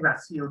water. Think about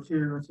CO2,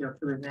 and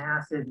CO2 is an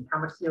acid, and how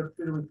much CO2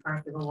 do we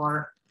drink in the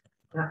water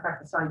can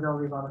affect the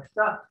solubility of other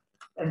stuff,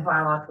 and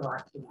biological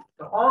activity.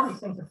 So all these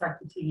things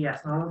affect the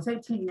TDS. And when we say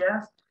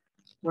TDS,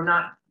 we're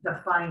not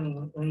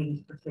defining any of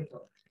these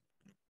particulars.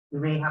 We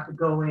may have to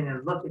go in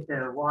and look at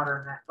the water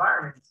in that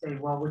environment and say,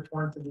 well, which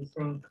ones of these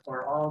things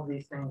or all of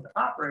these things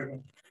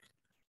operating?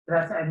 So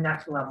that's at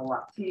next level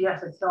up.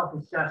 TDS itself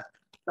is just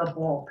the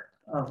bulk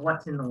of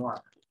what's in the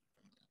water.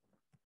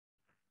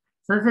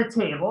 So there's a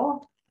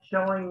table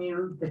showing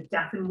you the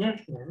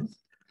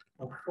definitions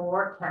of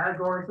 4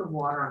 categories of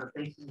water on the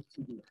basis of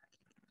TDS.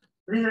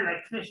 These are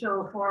like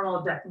official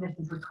formal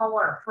definitions. We call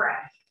water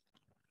fresh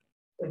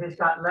if it's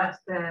got less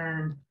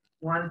than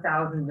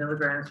 1,000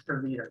 milligrams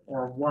per liter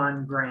or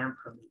 1 gram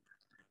per liter,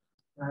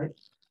 right?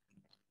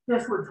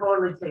 This would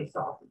totally taste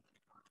salty,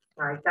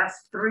 right?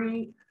 That's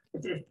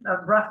it's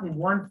roughly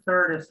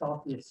 1/3 as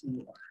salty as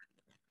seawater.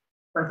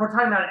 But if we're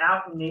talking about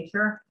out in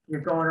nature,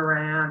 you're going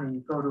around and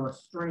you go to a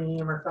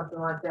stream or something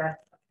like that,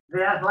 if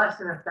it has less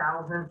than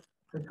 1,000,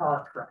 we call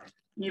it fresh,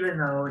 even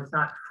though it's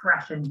not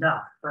fresh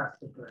enough for us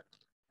to drink.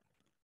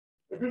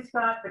 If it's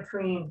got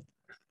between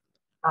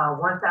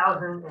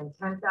 1,000 and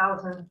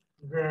 10,000,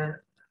 then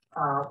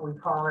we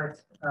call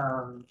it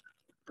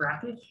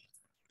brackish.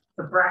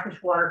 So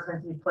brackish water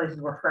tends to be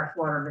places where fresh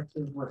water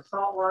mixes with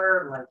salt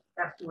water, like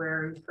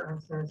estuaries, for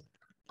instance.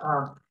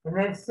 And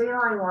then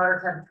saline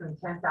waters have between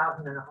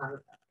 10,000 and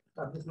 100,000.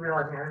 So I'm just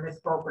realizing I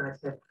misspoke when I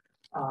said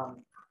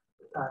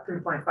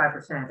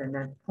 3.5% and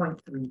then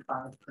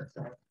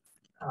 0.35%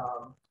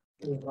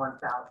 is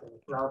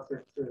 1,000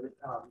 relative to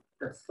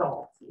the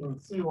salts in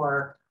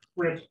seawater,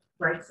 which,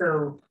 right,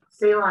 so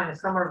saline is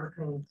somewhere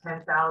between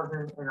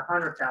 10,000 and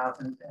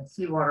 100,000, and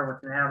seawater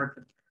with an average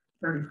of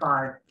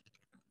 35,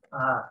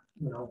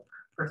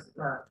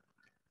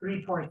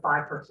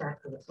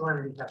 3.5% for the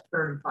salinity has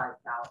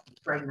 35,000,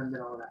 right in the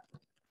middle of that.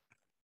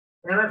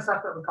 And then we have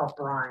stuff that we call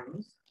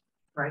brines,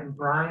 right? And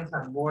brines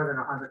have more than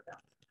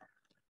 100,000.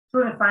 So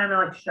we're going to find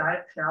like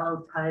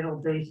shallow tidal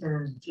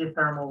basins,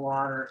 geothermal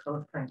water,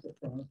 those kinds of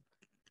things.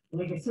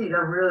 And you can see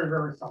they're really,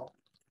 really salty.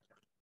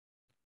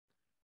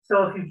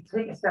 So if you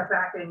take a step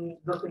back and you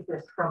look at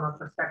this from a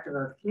perspective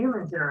of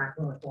humans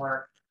interacting with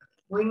water,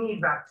 we need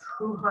about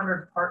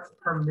 200 parts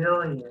per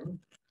million,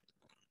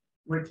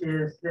 which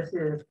is, this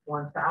is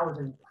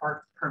 1,000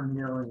 parts per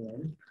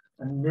million,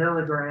 a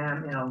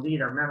milligram in a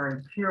liter. Remember,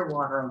 in pure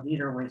water, a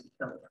liter weighs a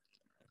kilogram.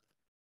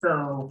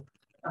 So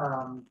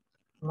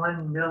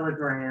 1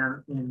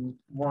 milligram in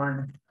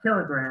 1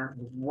 kilogram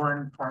is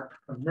 1 part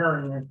per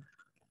million.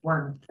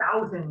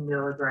 1,000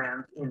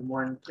 milligrams in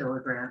 1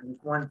 kilogram is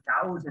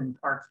 1,000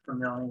 parts per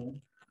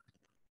million.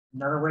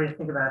 Another way to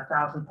think about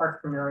 1,000 parts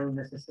per million,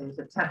 this is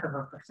a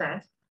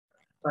 1/10%.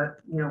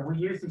 But we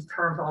use these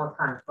terms all the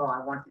time, so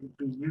I want you to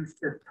be used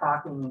to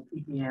talking in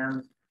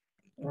ppms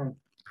and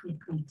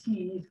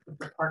ppts,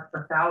 which are parts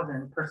per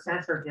thousand.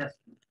 Percents are just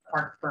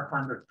parts per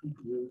 100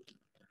 ppm.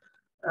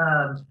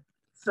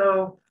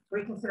 So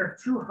we consider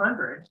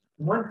 200,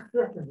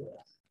 1/5 of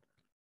this,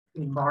 to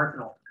be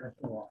marginal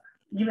drinking water.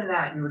 Even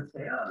that, you would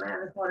say, oh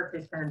man, this water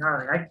tastes kind of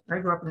gnarly. I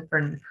grew up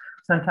in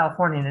Southern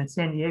California, and in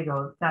San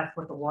Diego, that's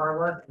what the water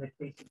was, and it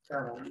tasted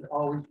terrible. You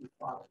always use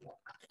bottled water.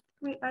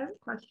 Wait, I have a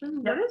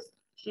question. Yep. What is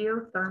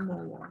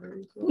geothermal water?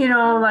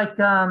 Like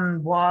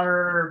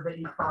water that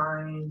you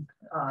find,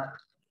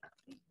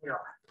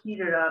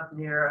 heated up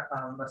near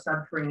a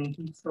subterranean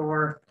heat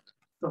source.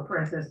 So for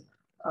instance,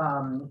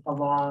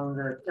 along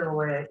the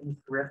Kilauea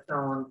East Rift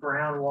Zone,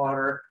 brown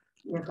water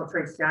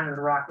infiltrates down into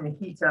the rock and it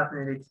heats up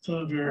and it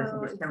exchanges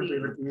and gets chemically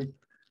reduced.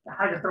 The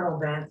hydrothermal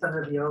vents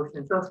under the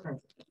ocean, those kinds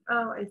of things.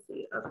 Oh, I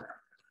see. Okay.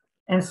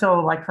 And so,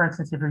 like for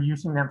instance, if you're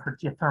using them for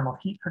geothermal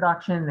heat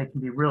production, they can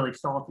be really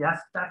salty.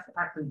 That's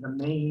actually the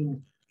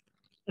main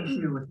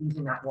issue with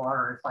using that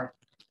water. It's like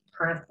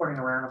transporting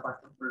around a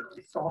bunch of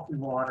really salty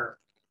water.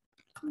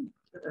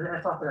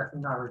 That's also that's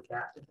another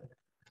gas.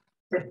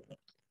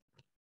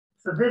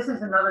 So this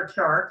is another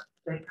chart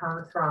that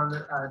comes from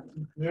the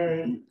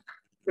EPA,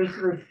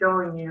 basically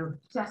showing you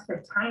just a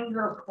tiny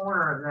little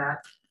corner of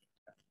that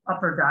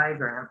upper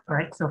diagram,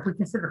 right? So if we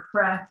consider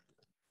fresh,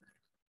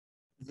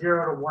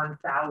 0 to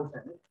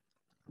 1,000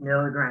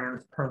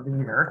 milligrams per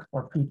liter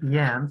or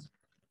ppms,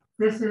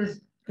 this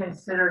is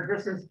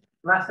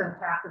less than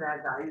half of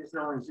that value. This is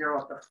only 0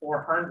 up to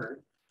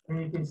 400.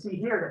 And you can see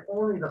here that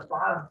only the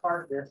bottom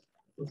part of this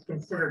is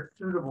considered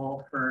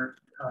suitable for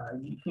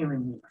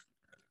human use,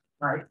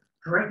 right?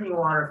 Drinking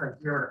water is like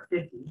 0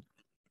 to 50.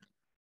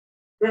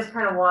 This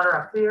kind of water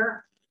up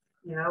here,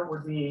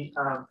 would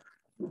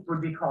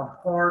be called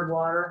hard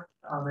water.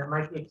 It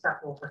might be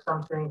acceptable for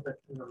some things, like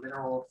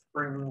mineral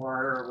spring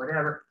water or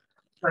whatever,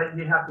 but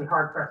you'd have to be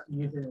hard pressed to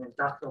use it in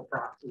industrial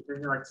processes.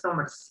 There's like so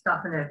much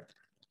stuff in it,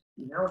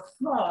 it's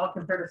small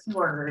compared to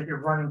seawater that if you're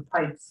running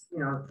pipes,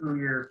 through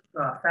your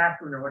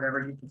factory or whatever,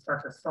 you can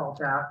start to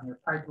salt out in your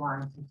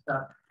pipelines and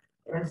stuff.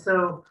 And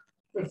so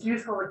it's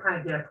useful to kind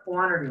of get a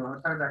quantity when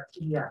we're talking about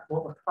TDS,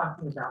 what we're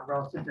talking about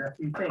relative to a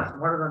few things.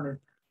 One of them is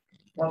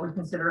what we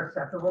consider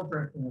acceptable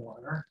drinking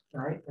water,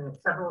 right? And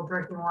acceptable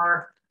drinking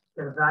water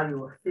has a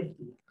value of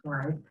 50,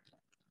 right?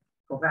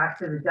 Go back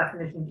to the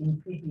definition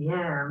in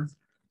ppms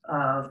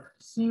of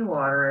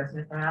seawater as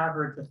an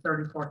average of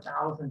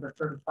 34,000 to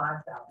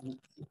 35,000. You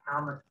can see how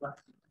much less,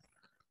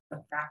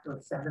 a factor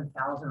of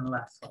 7,000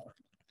 less salt.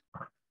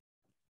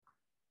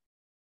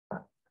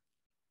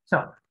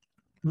 So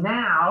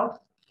now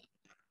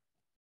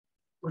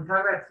we're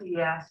talking about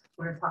TDS.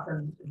 We're going to talk,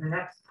 the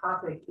next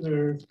topic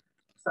is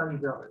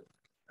solubility.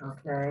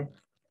 Okay,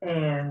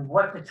 and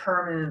what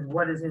determines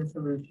what is in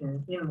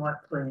solution, in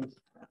what place,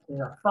 is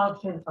a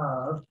function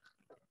of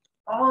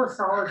all the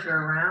solids that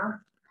are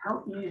around,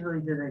 how easily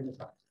do they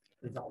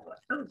dissolve?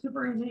 So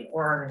super easy,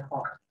 or are they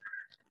hard?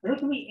 And it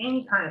can be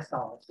any kind of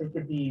solids. It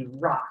could be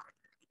rock,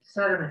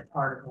 sediment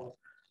particles,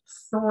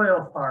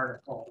 soil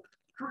particles,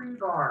 tree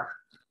bark,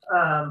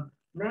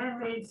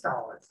 man-made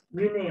solids,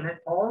 you name it.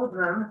 All of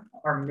them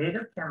are made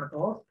of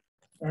chemicals,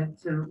 and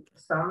to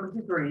some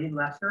degree,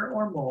 lesser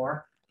or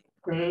more,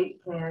 they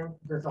can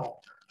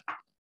dissolve.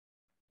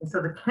 And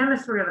so the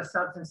chemistry of a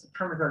substance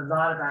determines a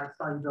lot about its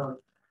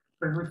solubility.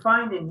 But we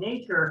find in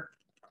nature,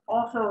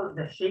 also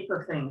the shape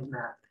of things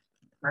matters,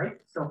 right?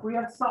 So if we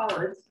have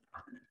solids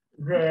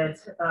that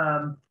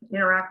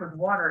interact with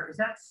water, is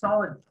that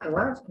solid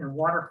porous? Can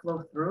water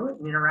flow through it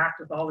and interact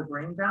with all the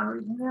grain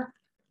boundaries in there?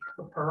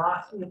 The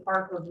porosity of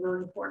particles is really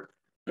important.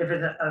 If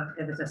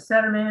it's a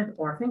sediment,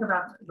 or think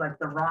about like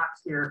the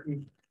rocks here, if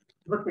you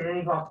look at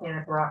any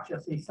volcanic rocks, you'll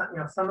see some,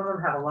 some of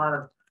them have a lot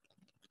of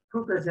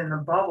pupas in the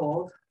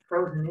bubbles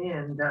frozen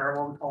in that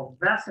are what we call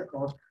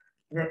vesicles,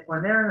 that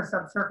when they're in the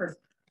subsurface,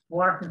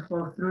 water can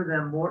flow through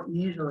them more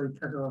easily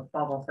because of those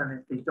bubbles than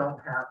if they don't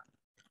have.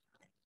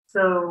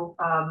 So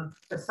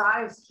the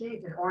size,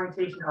 shape, and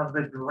orientation of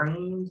the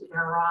grains in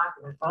a rock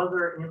and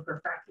other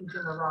imperfections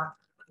in the rock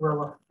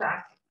will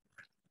affect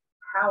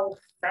how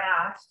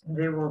fast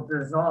they will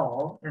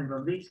dissolve and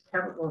release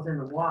chemicals in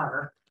the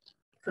water.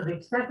 So the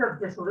extent of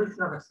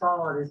dissolution of a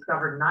solid is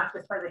governed not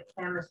just by the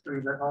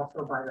chemistry, but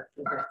also by the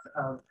physics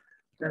of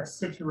the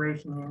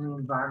situation in the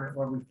environment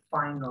where we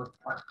find those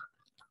particles.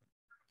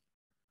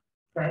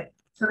 Okay,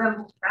 so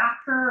then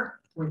after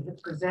we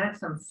present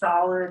some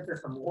solids or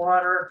some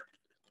water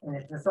and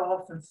it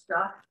dissolves some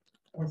stuff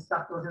and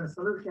stuff goes in the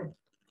solution,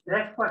 the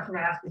next question to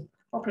ask is,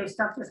 okay,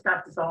 stuff just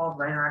got dissolved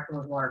by interacting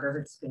with water.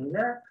 Does it stay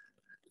there?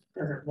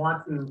 Does it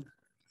want to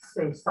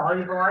stay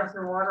solubilized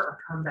in the water or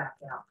come back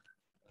out?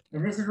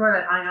 And this is where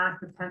that ionic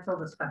potential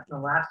discussion the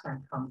last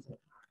time comes in.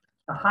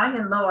 The high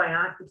and low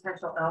ionic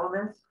potential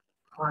elements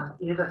on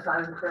either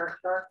side of the ferrous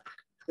chart,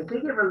 if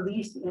they get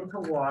released into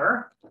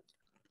water,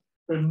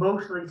 they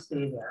mostly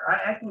stay there.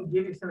 I can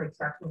give you some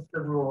exceptions to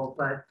the rule,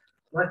 but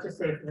let's just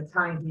say for the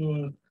time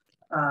being,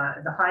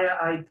 the higher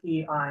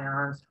IP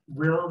ions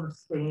will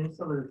stay in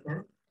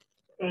solution.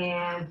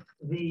 And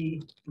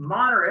the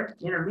moderate,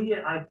 intermediate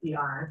IP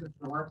ions, which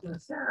are the ones in the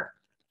center,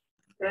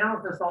 they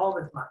don't dissolve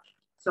as much.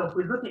 So if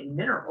we look at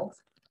minerals,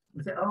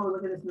 we say, oh,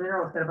 look at this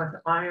mineral, it's got a bunch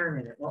of iron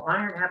in it. Well,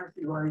 iron happens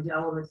to be one of these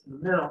elements in the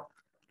middle.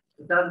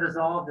 It doesn't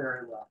dissolve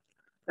very well.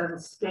 It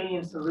doesn't stay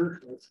in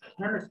solution. Its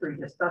chemistry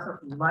just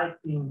doesn't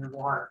like being in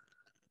water.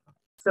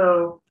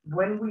 So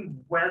when we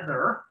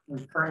weather, we,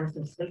 for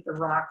instance, take the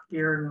rock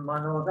here in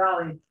Monroe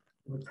Valley, and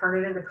we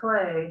turn it into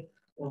clay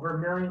over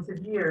millions of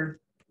years,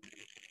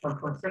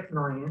 1.6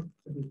 million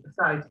to be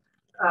precise,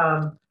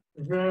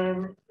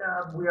 then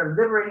we are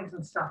liberating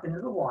some stuff into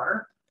the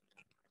water.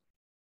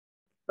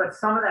 But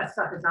some of that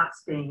stuff is not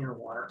staying in the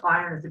water.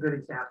 Iron is a good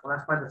example.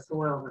 That's why the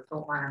soils are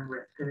so iron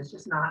rich, because it's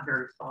just not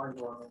very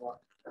soluble in the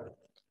water.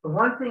 The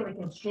one thing that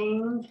can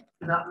change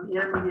the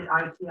intermediate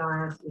IP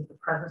ions is the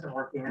presence of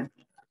organic.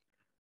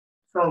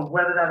 So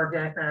whether that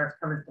organic matter is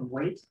coming from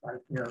waste, like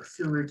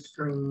sewage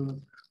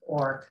streams,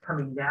 or it's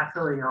coming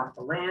naturally off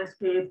the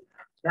landscape,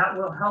 that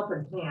will help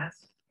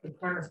enhance the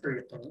chemistry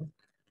of things.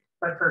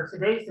 But for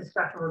today's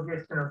discussion, we're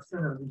just going to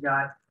assume that we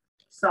got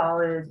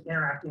solids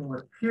interacting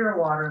with pure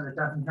water and that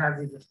doesn't have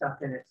these stuff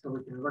in it, so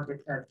we can look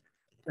at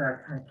the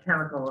kind of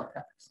chemical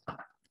effects.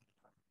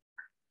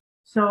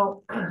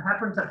 So that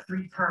brings up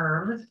three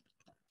terms.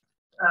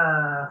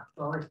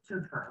 Well, it's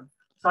two terms.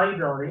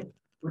 Solubility,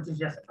 which is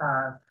just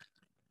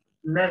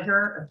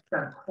measure, it's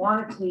got a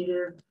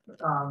quantitative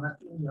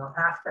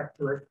aspect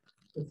to it.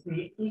 It's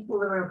the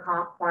equilibrium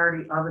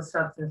quantity of a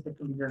substance that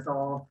can be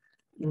dissolved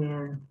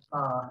in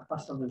a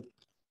solution.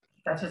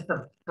 That's just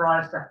the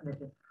broadest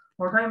definition.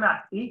 When we're talking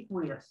about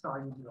aqueous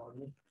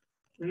solubility,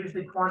 we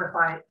usually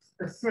quantify it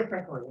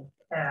specifically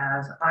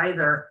as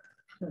either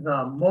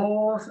the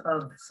moles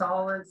of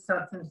solid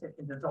substance that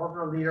can dissolve in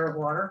a liter of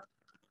water,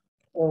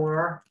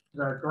 or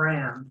the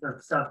grams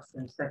of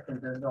substance that can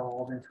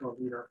dissolve into a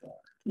liter of water.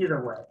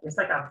 Either way, it's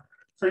like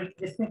so you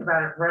just think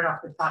about it right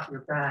off the top of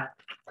your back,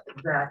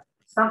 that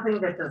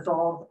something that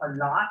dissolves a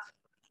lot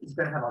is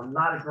going to have a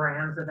lot of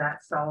grams of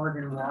that solid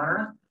in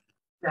water.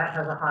 That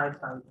has a high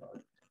solubility.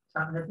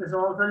 Something that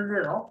dissolves a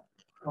little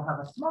will have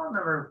a small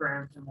number of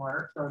grams in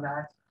water, so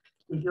that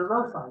is your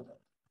low solubility.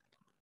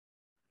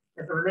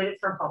 There's a related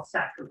term called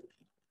saturation.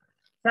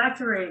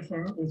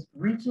 Saturation is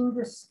reaching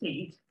the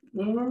state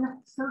in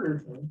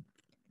solution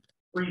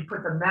where you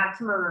put the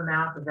maximum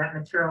amount of that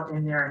material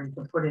in there and you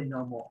can put in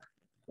no more.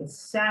 It's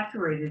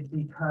saturated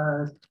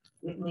because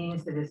it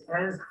means that it's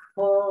as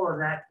full of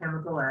that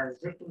chemical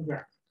as it can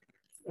get.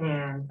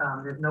 And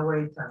there's no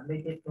way to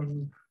make it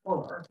any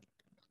fuller.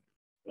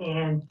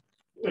 And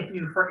if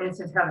you, for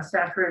instance, have a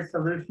saturated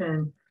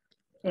solution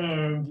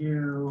and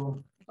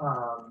you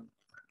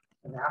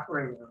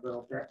evaporate it a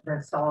little bit,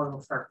 then solid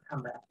will start to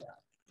come back out.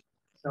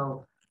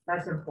 So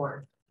that's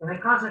important. And the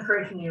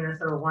concentration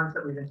units are the ones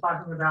that we've been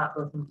talking about,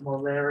 those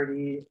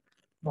molarity,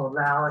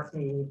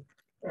 molality,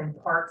 and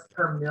parts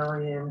per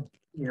million,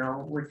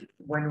 which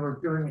when we're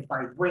doing it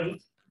by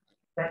weight,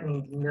 That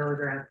means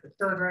milligrams per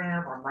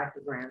kilogram or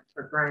micrograms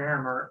per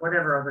gram or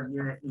whatever other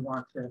unit you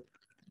want to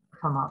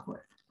come up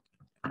with.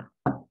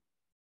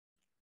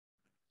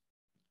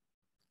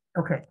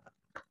 Okay,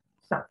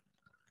 so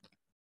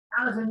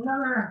now there's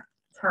another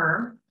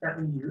term that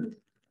we use,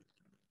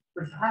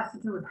 which has to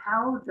do with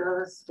how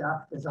does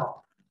stuff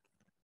dissolve.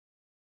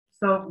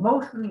 So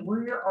mostly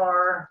we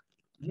are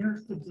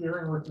used to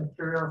dealing with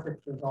materials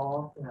that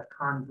dissolve in a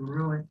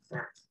congruent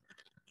sense.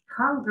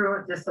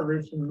 Congruent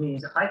dissolution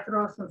means I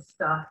throw some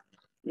stuff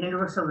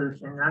into a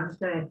solution, and I'm just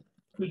going to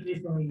keep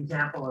using the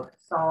example of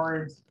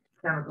solids,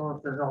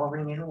 chemicals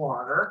dissolving in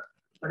water,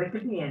 but it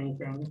could be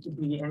anything. It could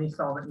be any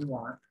solvent you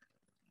want.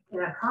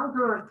 In a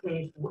congruent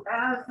case,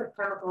 as the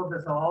chemical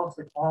dissolves,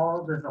 it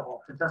all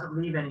dissolves. It doesn't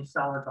leave any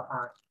solid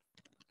behind.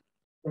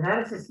 And that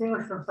is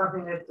distinguished from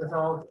something that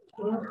dissolves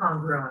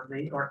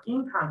incongruently or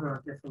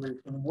incongruent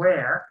dissolution,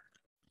 where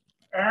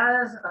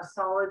as a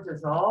solid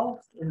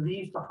dissolves, it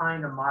leaves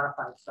behind a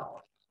modified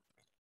solid.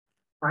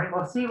 Right?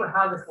 We'll see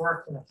how this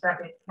works in a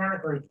second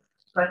chemically,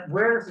 but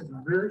where this is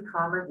really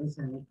common is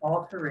in the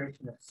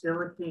alteration of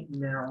silicate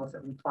minerals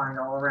that we find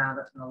all around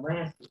us in the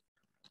landscape.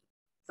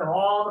 So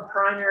all the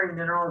primary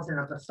minerals in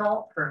a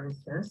basalt, for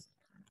instance,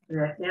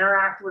 that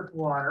interact with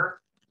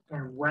water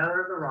and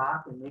weather the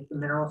rock and make the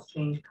minerals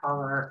change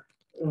color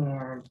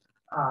and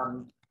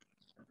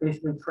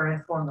basically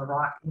transform the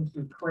rock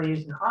into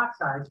clays and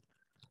oxides.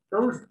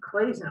 Those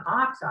clays and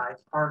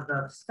oxides are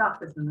the stuff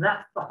that's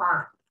left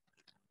behind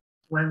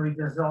when we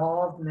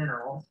dissolve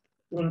minerals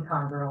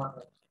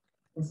incongruently.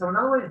 And so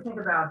another way to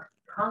think about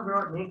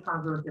congruent and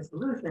incongruent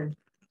dissolution,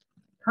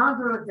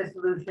 congruent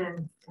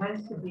dissolution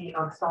tends to be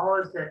of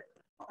solids that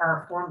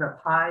are formed of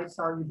high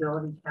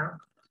solubility chemicals.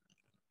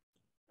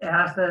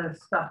 As the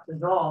stuff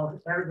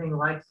dissolves, everything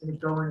likes to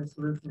go in the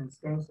solution and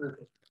stay in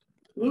solution.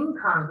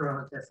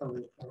 Incongruent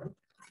dissolution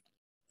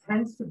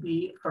tends to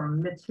be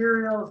from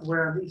materials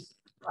where at least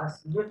a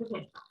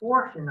significant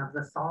portion of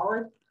the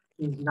solid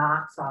is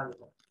not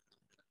soluble.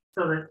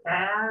 So that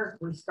as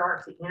we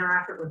start to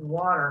interact it with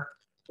water,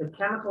 the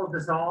chemical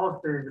dissolves,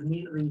 but it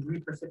immediately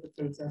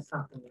reprecipitates as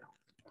something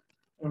else.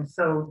 And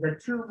so the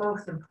two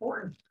most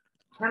important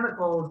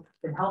chemicals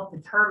that help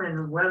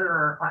determine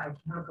whether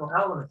chemical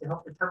elements that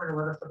help determine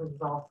whether something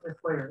dissolves this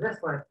way or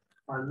this way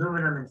are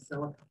aluminum and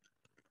silicon.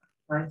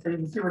 Right? So you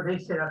can see where they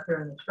sit up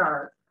here in the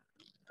chart.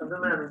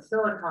 Aluminum and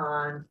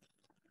silicon,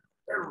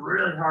 they're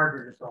really hard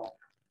to dissolve.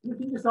 You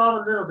can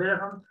dissolve a little bit of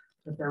them,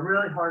 but they're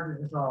really hard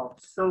to dissolve.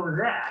 So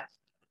that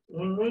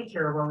in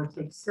nature, when we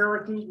take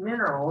silicate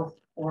minerals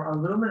or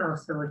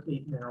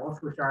aluminosilicate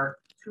minerals, which are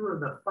two of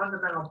the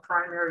fundamental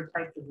primary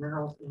types of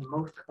minerals in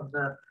most of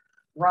the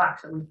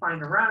rocks that we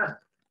find around us,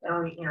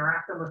 and we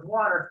interact them with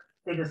water,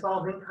 they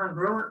dissolve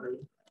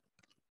incongruently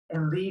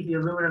and leave the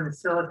aluminum and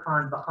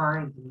silicon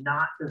behind,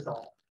 not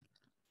dissolve.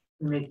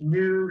 We make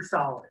new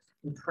solids.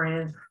 We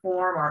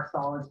transform our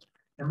solids,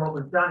 and what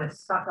we've done is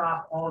suck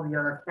off all the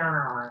other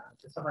counter ions,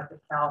 stuff like the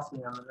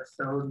calcium and the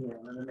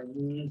sodium and the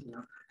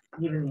magnesium,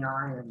 even the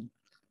iron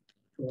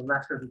to a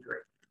lesser degree.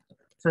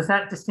 So does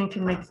that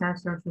distinction make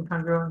sense between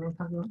congruent and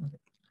incongruent? Okay.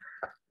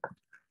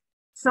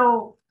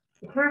 So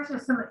here's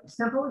just some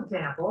simple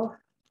examples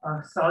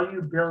of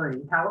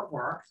solubility, how it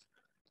works,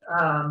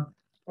 and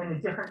the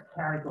different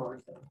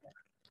categories that we have.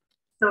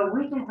 So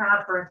we can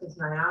have, for instance,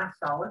 an ionic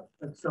solid,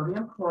 like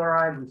sodium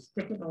chloride. We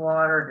stick it in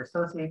water, it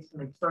dissociates to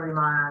make sodium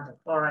ions and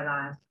chloride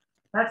ions.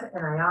 That's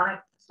an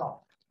ionic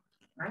salt,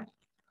 right?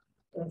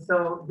 And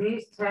so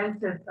these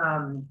tend to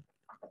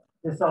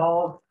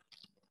dissolve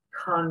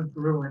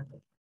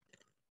congruently.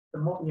 The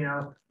more, you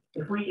know,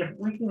 if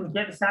we can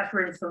get a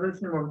saturated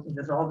solution where we can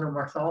dissolve no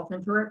more salt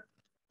into it,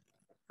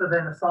 so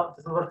then the salt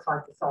just looks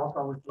like the salt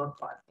always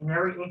looks like. And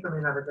every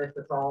increment of it that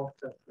dissolves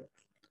just this.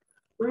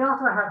 We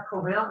also have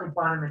covalently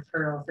bonded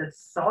materials that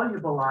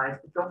solubilize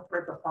but don't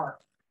break apart.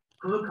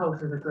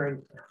 Glucose is a great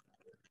example.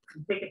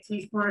 You take a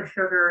teaspoon of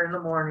sugar in the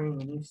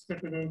morning and you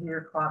stick it into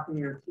your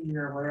coffee or tea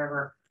or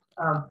whatever.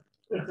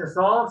 It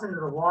dissolves into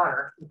the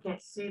water. You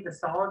can't see the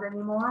solid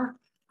anymore.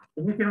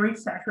 And you can reach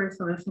saturated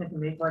solution if you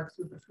make like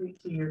super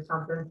sweet tea or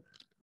something.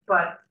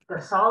 But the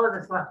solid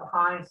that's left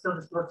behind still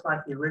just looks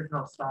like the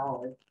original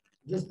solid.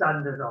 It just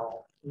doesn't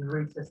dissolve. You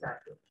reach the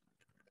saturation.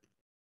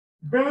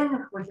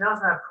 Then we can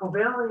also have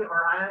covalently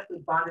or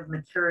ionically bonded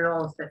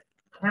materials that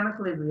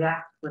chemically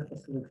react with the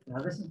solution. Now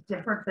this is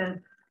different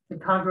than the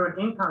congruent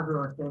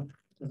incongruent thing.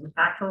 It's an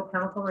actual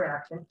chemical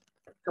reaction.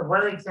 So one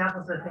of the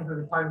examples I think we've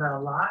been talking about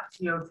a lot,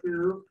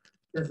 CO2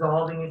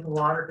 dissolving into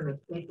water to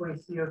make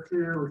aqueous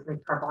CO2, which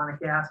makes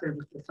carbonic acid,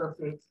 which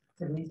associates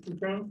to these two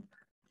things.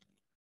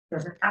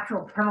 There's an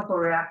actual chemical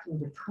reaction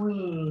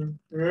between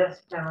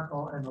this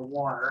chemical and the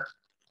water.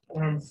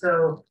 And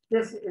so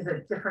this is a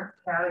different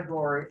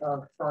category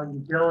of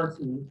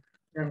solubility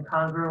than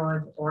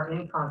congruent or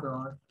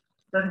incongruent.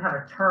 It doesn't have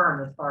a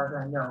term as far as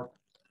I know,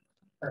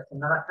 but it's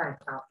another kind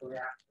of chemical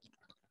reaction.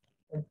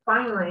 And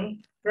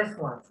finally, this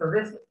one. So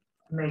this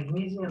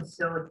magnesium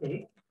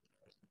silicate,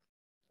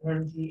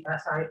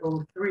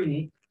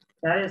 MgSiO3,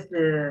 that is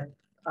the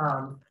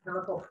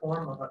chemical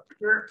form of a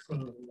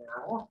pyroxene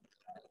mineral.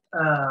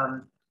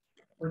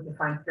 We can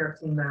find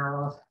pyroxene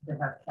minerals that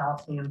have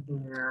calcium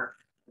here,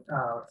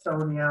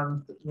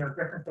 sodium,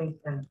 different things,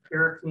 and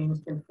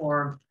pyroxenes can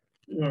form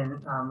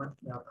in,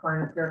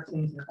 climate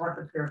pyroxenes and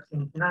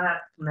orthopyroxenes. None of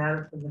that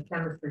matters from the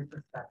chemistry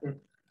perspective.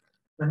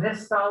 When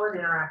this solid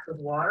interacts with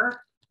water,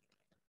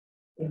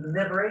 it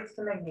liberates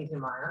the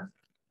magnesium ions,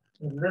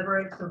 it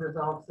liberates some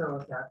dissolved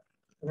silica,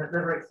 and it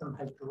liberates some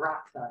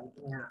hydroxide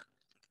ions.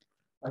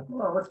 Like,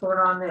 whoa, what's going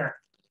on there?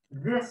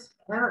 This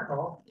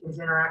chemical is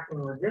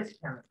interacting with this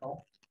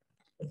chemical.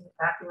 It's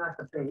acting like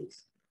a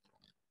base.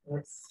 And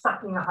it's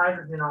sucking the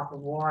hydrogen off of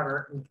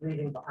water and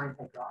leaving behind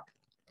hydroxide.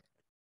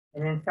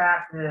 And in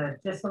fact, the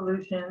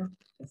dissolution,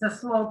 it's a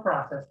slow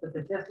process, but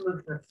the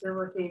dissolution of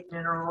silicate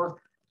minerals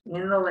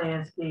in the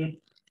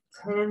landscape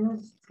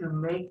tends to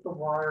make the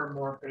water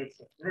more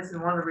basic. And this is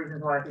one of the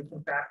reasons why, if you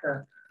think back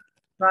to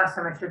last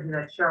time I showed you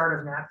that chart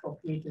of natural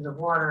pHs of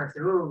water, I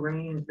said, oh,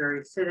 rain is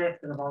very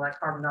acidic because of all that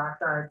carbon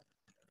dioxide.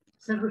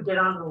 Since we get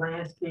onto the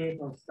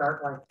landscape and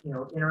start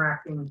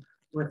interacting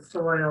with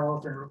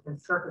soils and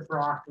surface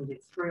rocks and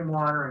get stream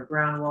water and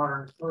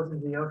groundwater and it flows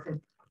into the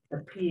ocean, the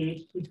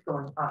pH keeps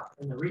going up.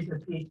 And the reason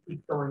the pH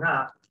keeps going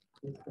up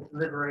is the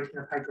liberation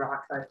of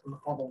hydroxide from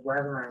all the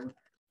weathering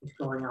is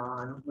going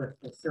on with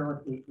the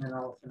silicate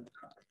minerals in the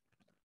crust.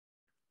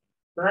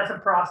 So that's a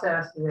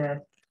process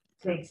that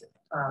takes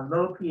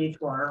low pH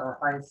water or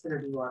high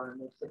acidity water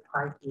and makes it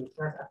high pH.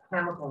 That's a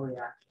chemical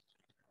reaction.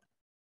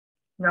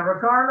 Now,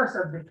 regardless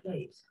of the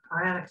case,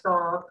 ionic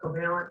salt,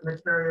 covalent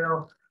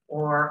material,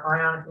 or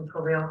ionic and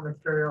covalent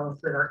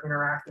materials that are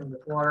interacting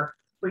with water,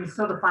 we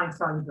still define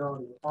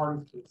solubility in all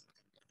these cases.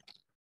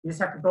 You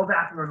just have to go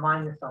back and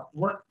remind yourself,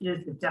 what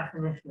is the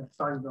definition of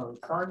solubility?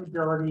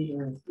 Solubility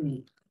is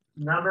the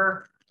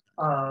number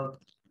of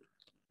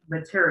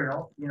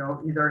material,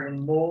 either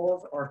in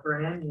moles or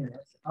gram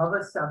units of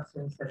a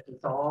substance that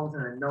dissolves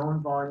in a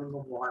known volume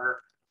of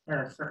water at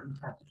a certain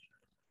temperature,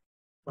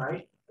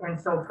 right? And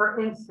so, for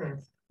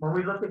instance, when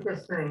we look at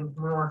this thing,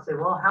 we want to say,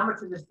 well, how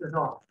much of this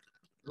dissolves?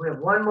 We have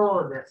 1 mole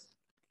of this,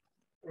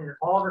 and it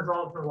all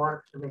dissolves in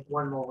water to make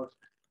 1 mole of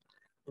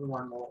it in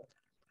 1 mole.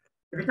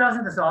 If it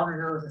doesn't dissolve, if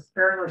it was a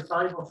sparingly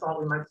soluble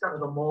salt, we might start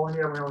with a mole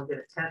here, we only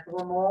get 1/10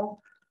 of a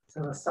mole.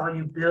 So the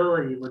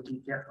solubility would be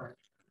different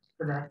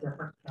for that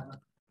different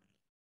chemical.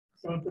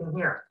 Same thing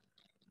here.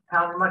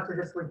 However much of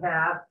this we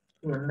have,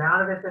 the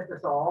amount of it that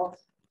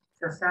dissolves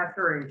to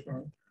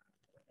saturation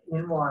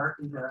in water,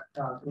 either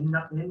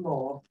in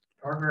moles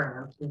or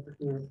grams, is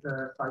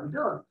the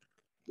solubility.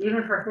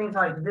 Even for things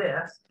like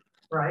this,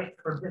 right?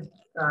 For this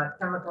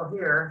chemical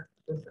here,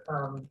 this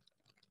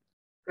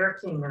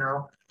pyroxene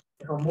mineral,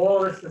 if a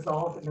mole of this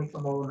dissolves, it makes a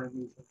mole of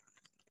magnesium.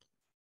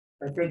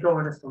 Like they go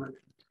into solution.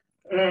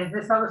 And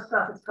this other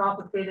stuff is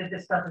complicated.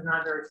 This stuff is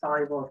not very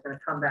soluble. It's going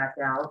to come back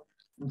out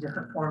in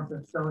different forms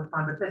of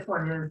silicon, but this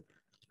one is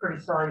pretty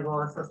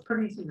soluble. And so it's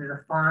pretty easy to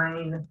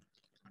define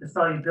the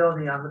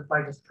solubility of it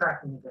by just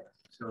tracking this.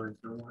 So is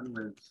the one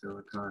with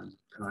silicon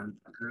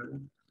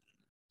congruent?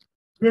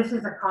 This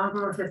is a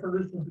congruent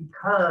dissolution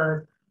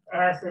because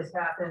as this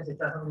happens, it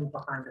doesn't leave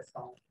behind a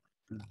solid.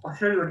 I'll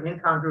show you an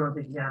incongruent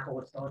example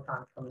with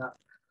silicon coming up,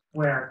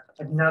 where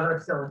another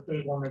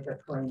silicate will make a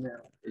flame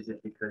mineral. Is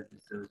it because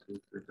the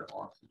silicates with the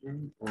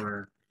oxygen,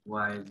 or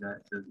why is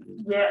that so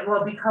good? Yeah,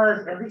 well,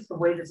 because at least the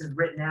way this is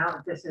written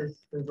out, this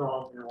is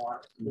dissolved in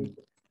water.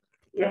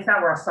 If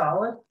that were a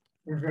solid,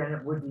 then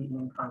it would be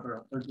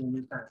incongruent, it would be a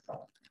new kind of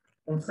solid.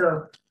 And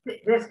so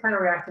this kind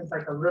of reaction is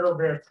like a little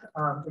bit,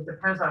 it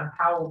depends on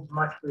how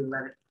much we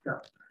let it go.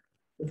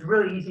 It's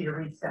really easy to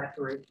reach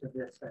saturation of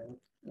this thing,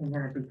 and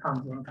then it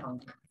becomes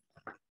incongruent.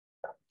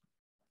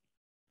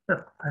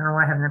 So I don't know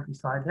why I have an empty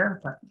slide there,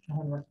 but I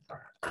have an empty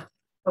slide.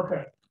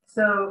 Okay,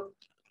 so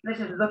let's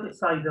just look at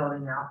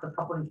solubility now for a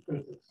couple of these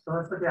cases. So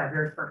let's look at that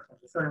very first one,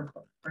 the sodium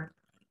chloride, right?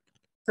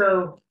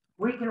 So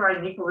we can write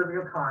an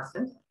equilibrium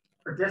constant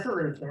for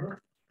dissolution,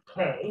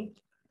 K,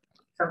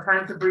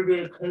 sometimes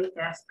abbreviated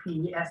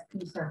KSP.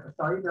 SP stands for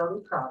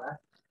solubility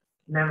product.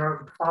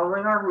 Remember,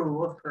 following our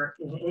rules, for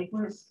in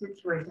aqueous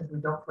situations,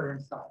 we don't put in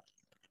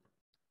solids.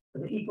 So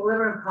the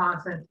equilibrium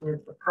constant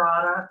is the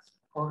products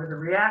over the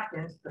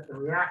reactants, but the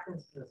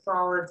reactants is a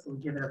solid, so we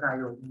give it a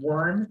value of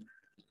 1.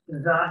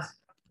 Thus,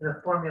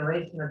 the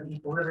formulation of the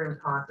equilibrium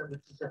constant,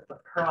 which is just the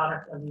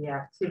product of the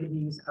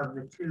activities of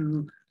the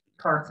 2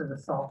 parts of the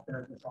salt that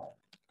are dissolved.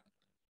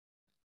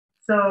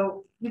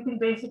 So you can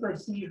basically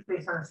see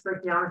based on a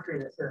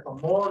stoichiometry that says if a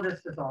mole of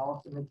this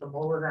dissolves, it makes a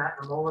mole of that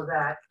and a mole of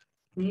that.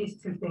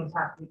 These 2 things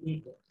have to be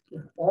equal.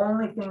 The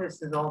only thing that's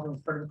dissolved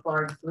in sodium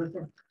chloride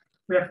solution,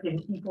 we have to get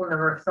an equal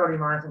number of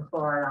sodium ions and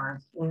chloride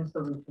ions in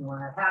solution when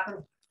that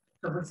happens.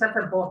 So if we set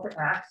them both to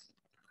X,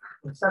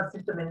 we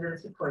substitute them into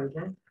this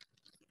equation,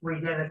 we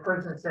get an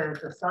equation that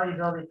says the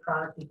solubility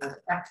product equals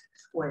X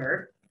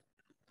squared.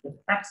 If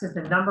X is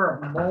the number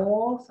of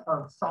moles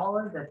of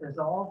solid that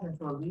dissolves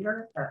into a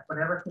liter at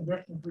whatever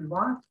conditions we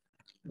want,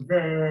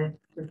 then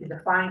we can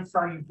define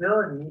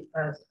solubility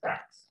as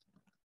X,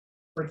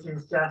 which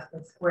is just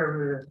the square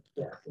root of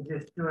this. So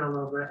just doing a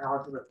little bit of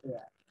algebra for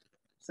that.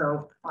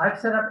 So I've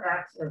set up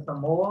X as the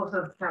moles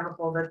of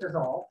chemical that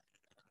dissolve.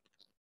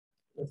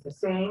 It's the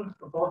same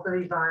for both of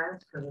these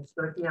ions because it's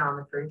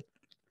stoichiometry.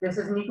 This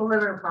is an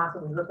equilibrium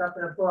constant we look up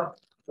in a book.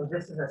 So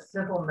this is a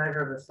simple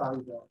measure of the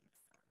solubility.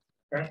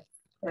 Okay,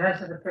 and that's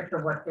just a picture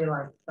of what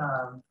daylight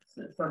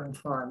sodium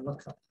chloride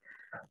looks like.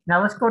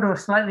 Now let's go to a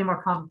slightly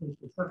more complicated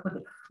case. Let's look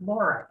at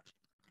fluoride.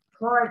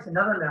 Fluoride's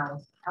another metal.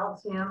 It's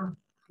calcium,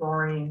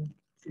 chlorine,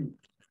 2.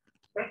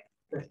 Okay,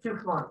 there's 2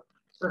 fluorine.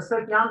 So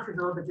stoichiometry is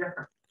a little bit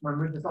different. When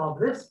we dissolve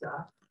this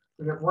stuff,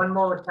 we get 1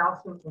 mole of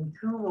calcium and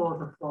 2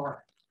 moles of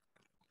fluoride.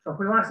 So if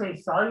we want to say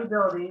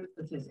solubility,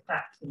 which is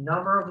X, the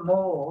number of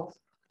moles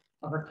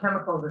of a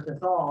chemical that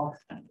dissolves,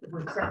 if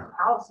we set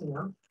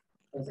calcium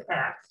as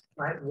X,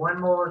 right? 1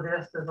 mole of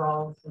this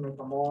dissolves to make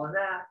a mole of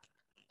that,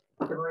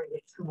 then we're going to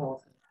get 2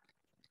 moles of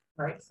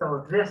that, right? So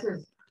if this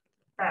is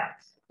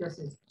X, this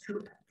is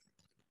 2X.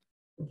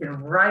 We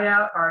can write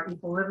out our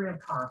equilibrium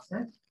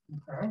constant,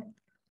 okay?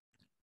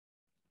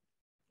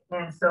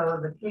 And so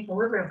the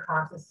equilibrium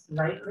constant is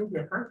slightly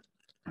different.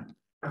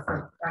 It's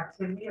the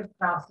activity of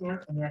calcium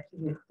and the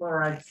activity of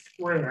fluoride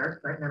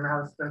squared, right? Remember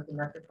how the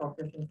stoichiometric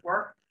coefficients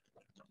work?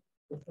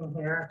 This in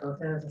here goes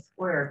in as a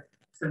squared.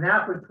 So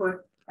now if we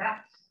put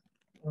X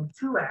and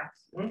 2X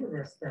into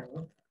this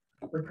thing,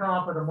 we come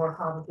up with a more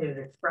complicated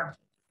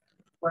expression,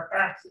 where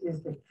X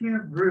is the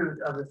cubed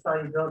root of the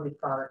solubility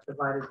product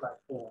divided by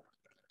 4.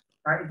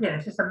 Right? Again,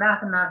 it's just a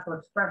mathematical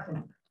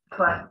expression,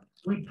 but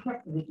we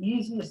picked the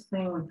easiest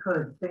thing we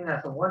could, the thing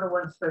that's a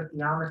one-to-one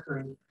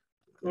stoichiometry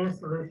in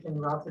solution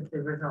relative to the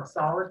original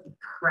solid to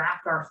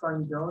track our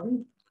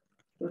solubility.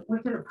 If we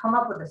could have come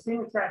up with the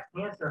same exact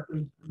answer if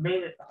we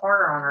made it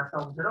harder on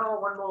ourselves, that, oh,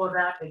 1 mole of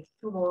that makes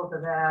 2 moles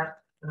of that,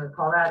 and then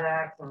call that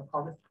X, and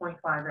call this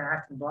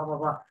 0.5X, and blah, blah,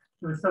 blah.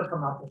 We would still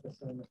come up with the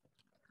same.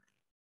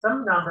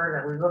 Some number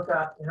that we look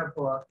up in a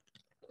book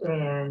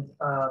and,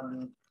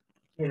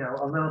 you know,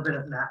 a little bit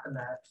of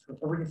mathematics,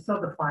 but we can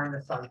still define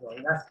the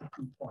solubility. That's the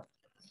key point.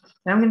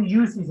 And I'm going to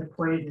use these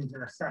equations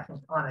in a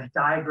second on a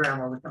diagram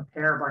where we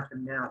compare a bunch of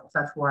minerals.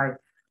 That's why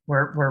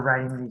we're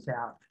writing these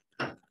out.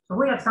 So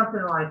we have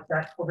something like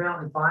that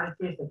covalently bonded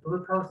case of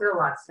glucose. They're a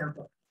lot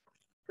simpler.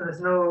 So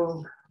there's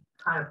no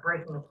kind of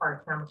breaking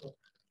apart chemical.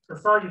 So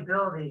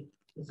solubility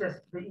is just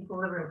the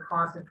equilibrium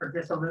constant for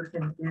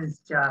dissolution is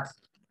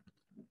just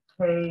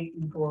K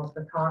equals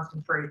the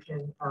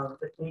concentration of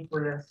the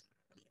aqueous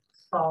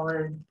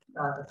solid,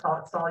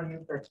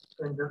 solute that's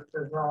been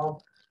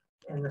dissolved,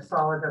 and the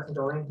solid doesn't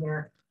go in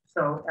here.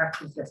 So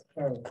X is just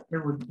K.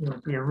 It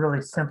would be a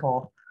really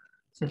simple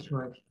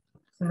situation.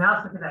 So now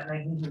let's look at that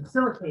magnesium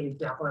silicate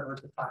example that we were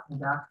just talking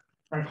about.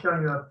 I'm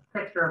showing you a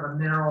picture of a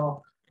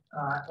mineral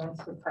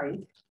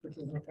enstatite, which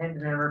is an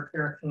end-member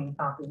pyroxene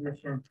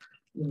composition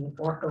in the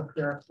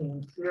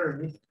orthopyroxene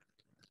series.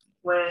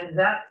 When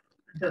that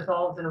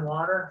dissolves in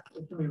water,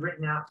 it can be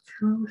written out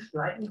 2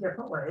 slightly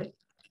different ways.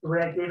 The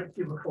way I gave it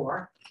to you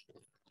before.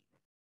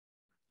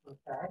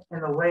 Okay,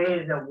 and the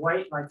way that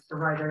White likes to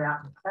write it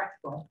out in the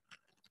textbook,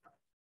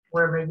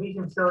 where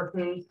magnesium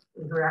silicate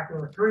is reacting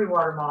with 3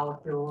 water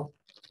molecules.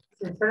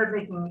 So instead of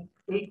making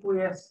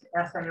aqueous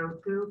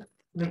SiO2,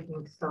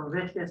 making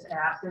silicious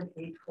acid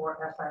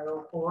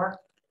H4SiO4.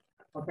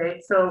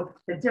 Okay, so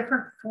the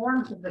different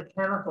forms of the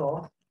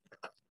chemical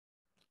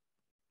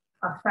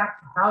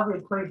affect how the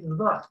equation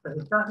looks, but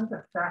it doesn't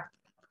affect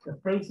the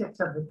basics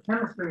of the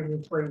chemistry of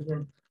the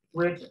equation,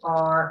 which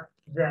are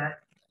that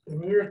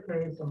in either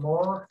case, a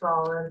mole of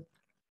solid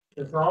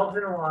dissolves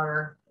in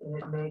water and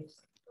it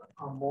makes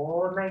a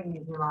mole of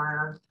magnesium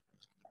ions,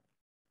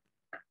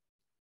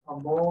 a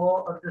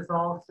mole of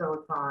dissolved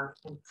silicon,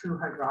 and 2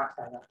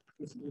 hydroxide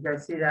ions. You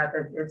guys see that?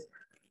 That it's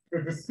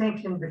the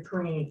distinction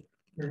between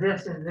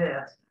this and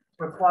this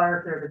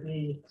requires there to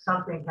be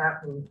something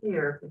happening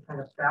here to kind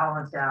of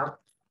balance out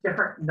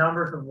different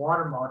numbers of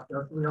water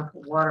molecules. We don't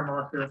put water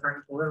molecules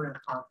on equilibrium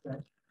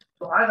constant.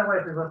 So either way,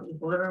 if we look at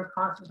equilibrium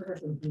constant for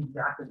this, it would be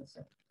exactly the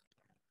same.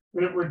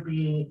 It would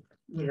be,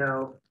 you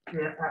know,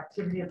 the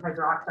activity of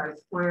hydroxide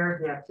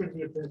squared, the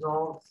activity of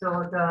dissolved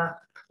silica,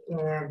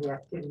 and the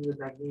activity of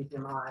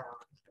magnesium ions.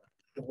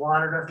 The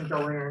water doesn't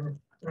go in,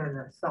 and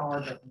the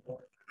solid doesn't go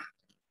in.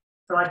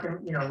 So I can,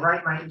 you know,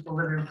 write my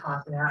equilibrium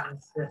constant out and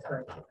it's this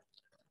right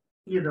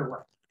here. Either way.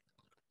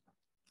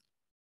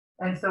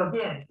 And so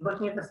again,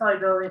 looking at the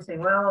solubility and saying,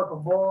 well, if a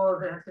mole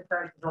of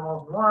enstatite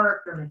dissolves in water,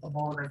 it's going to make a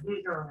mole of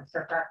magnesium. We're going to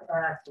set that to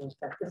X, and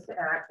set this to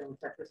X, and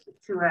set this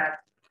to 2X.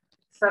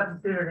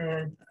 Substitute it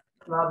in,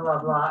 blah, blah,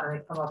 blah, and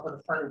they come up with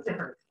a slightly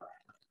different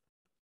expression,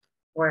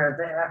 where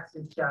the X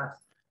is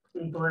just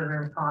the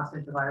equilibrium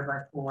constant divided by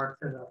 4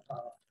 to the,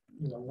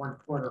 you know,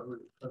 1/4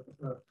 root, so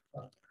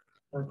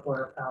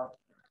 1/4 power.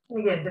 And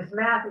again, this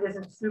math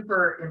isn't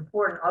super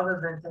important other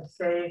than to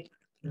say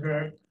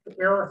that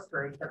to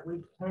illustrate that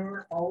we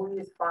can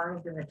always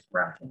find an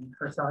expression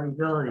for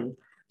solubility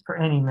for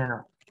any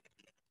mineral.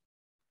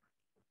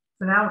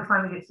 So now we're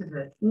trying to get to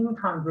the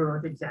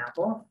incongruent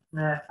example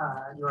that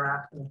you were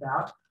asking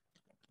about.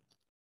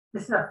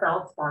 This is a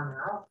feldspar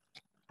mineral,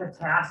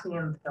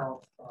 potassium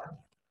feldspar.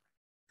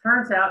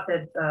 turns out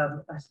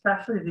that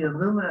especially the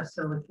alumina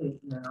silicate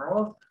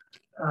minerals,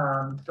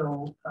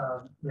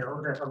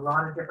 there's a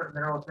lot of different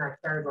minerals in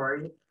that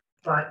category,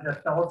 but the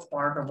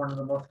feldspars are one of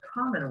the most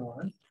common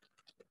ones.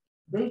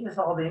 They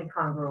dissolve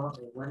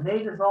incongruently. When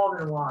they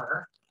dissolve in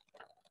water,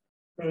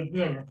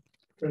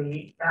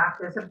 they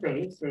act as a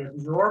base, they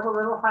absorb a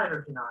little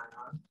hydrogen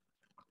ion,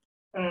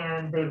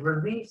 and they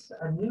release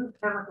a new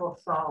chemical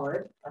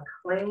solid, a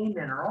clay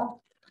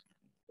mineral.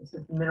 This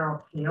is the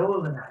mineral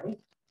kaolinite,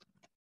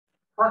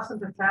 plus some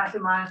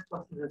potassium ions,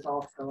 plus the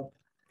dissolved silicon.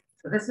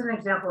 So this is an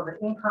example of an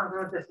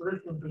incongruent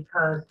dissolution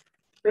because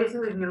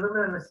basically the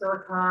alumina and the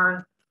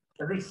silicon,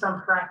 at least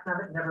some fraction of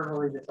it, never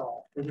really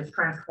dissolve. They just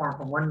transform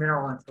from one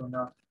mineral into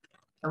another.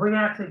 And we can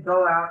actually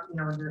go out,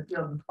 into the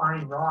field and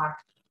find rock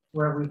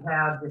where we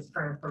have this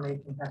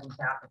transformation having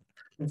happened.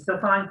 You still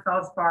find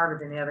feldspar,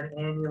 but then they have an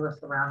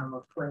annulus around them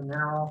of clay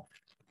mineral.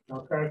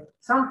 Okay,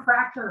 some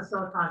fraction of the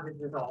silicon is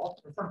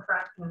dissolved, and some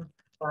fraction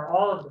or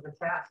all of the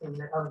potassium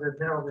of the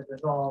mineral that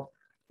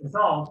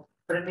dissolved,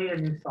 but it made a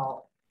new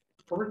solid.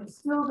 But we can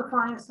still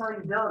define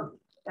solubility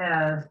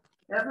as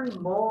every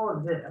mole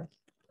of this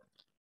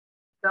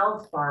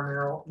feldspar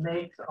mineral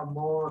makes a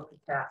mole of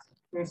potassium.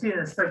 You can see in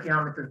the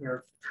stoichiometry here,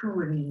 it's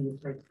 2 of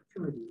these makes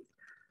 2 of these.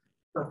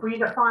 So if we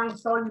define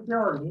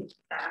solubility,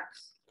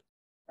 X,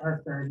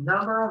 as the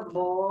number of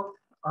moles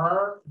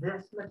of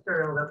this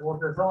material that will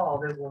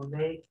dissolve, it will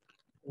make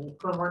an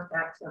equivalent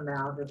X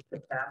amount of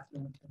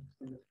potassium.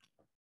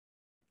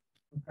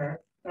 Okay,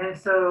 and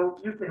so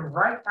you can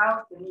write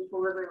out an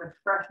equilibrium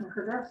expression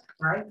for this,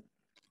 right?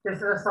 This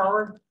is a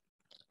solid,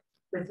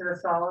 this is a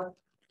solid,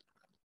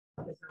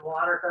 this is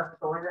water, doesn't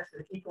go in this.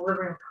 The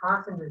equilibrium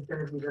constant is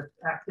going to be the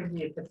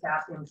activity of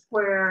potassium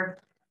squared,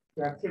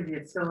 the activity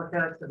of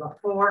silica to the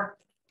 4th,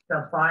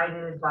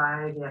 divided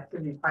by the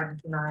activity of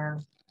hydrogen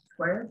ions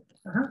squared.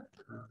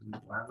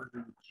 Why would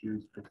we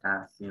choose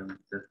potassium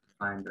to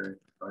find our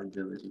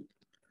solubility?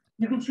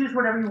 You can choose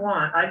whatever you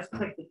want. I just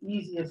picked the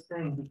easiest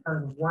thing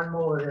because 1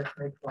 mole of this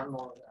makes 1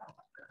 mole of that.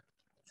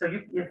 So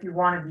if you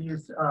wanted to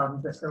use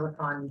the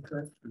silicon, you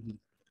could.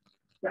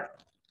 Yeah.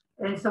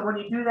 And so when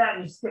you do that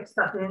and you stick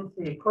stuff into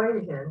the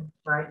equation,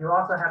 right, you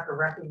also have to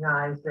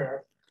recognize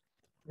that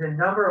the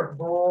number of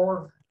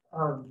moles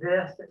of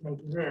this that make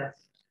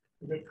this,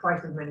 you get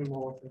twice as many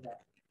moles of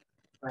that.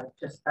 Right,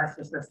 that's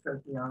just the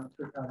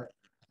stoichiometry of it.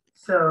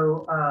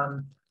 So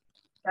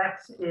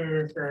X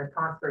is the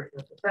concentration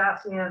of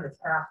potassium, it's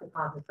half the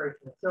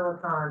concentration of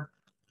silicon,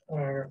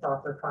 and it's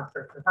also the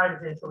concentration of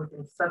hydrogen. So we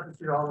can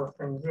substitute all those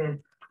things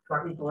in to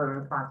our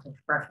equilibrium constant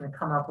expression and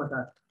come up with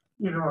a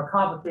even more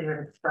complicated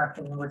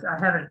expression, which I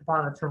haven't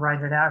bothered to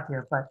write it out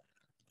here, but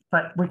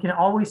we can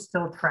always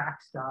still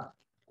track stuff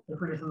if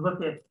we just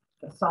look at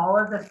the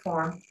solid that's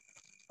formed.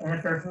 And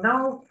if there's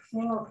no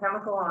single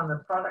chemical on the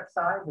product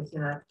side that's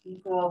in an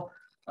equal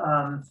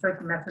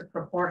stoichiometric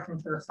proportion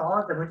to the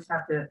solid, then we just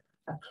have to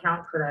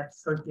account for that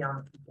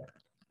stoichiometry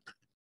difference.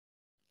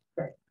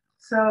 Okay,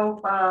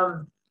 so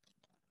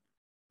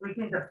we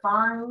can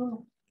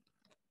define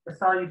the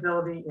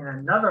solubility in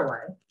another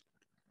way,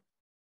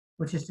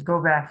 which is to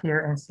go back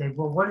here and say,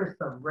 well, what is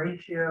the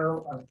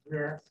ratio of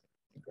this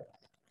to this?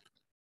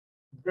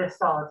 This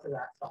solid to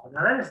that solid.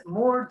 Now that is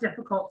more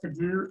difficult to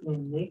do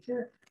in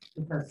nature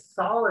because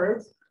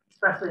solids,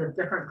 especially of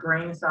different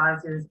grain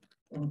sizes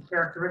and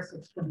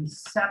characteristics, can be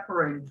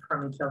separated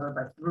from each other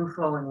by through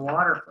flowing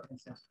water, for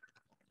instance,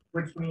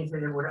 which means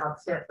that it would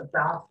upset the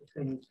balance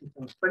between these 2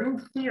 things. But in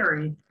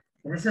theory,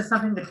 and this is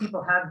something that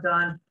people have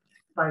done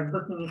by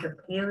looking into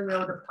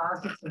paleo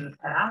deposits in the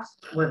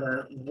past where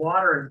the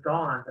water is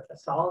gone, but the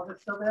solids are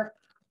still there.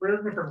 We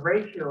look at the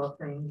ratio of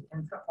things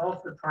and to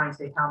also try and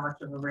say how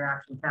much of a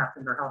reaction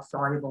happened or how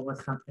soluble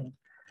was something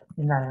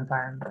in that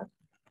environment.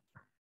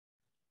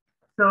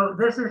 So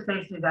this is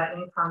basically that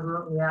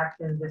incongruent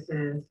reaction. This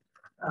is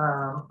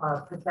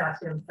a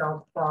potassium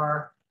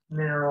feldspar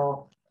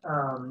mineral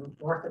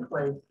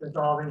orthoclase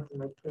dissolving to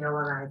make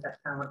kaolinite. That's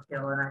kind of what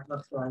kaolinite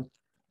looks like.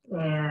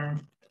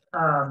 And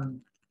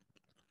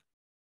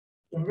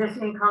in this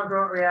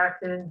incongruent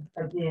reaction,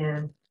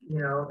 again,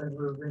 as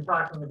we've been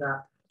talking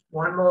about,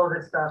 1 mole of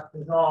this stuff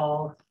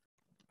dissolves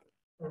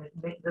and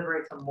it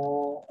liberates a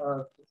mole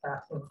of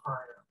potassium ion.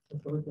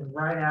 And so we can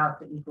write out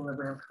the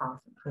equilibrium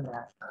constant for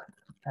that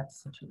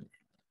situation.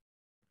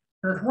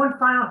 So there's one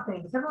final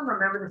thing. Does everyone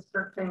remember this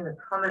thing, the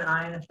common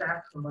ion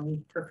effect from when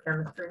you took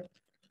chemistry?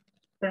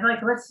 It's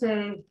like, let's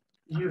say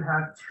you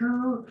have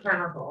 2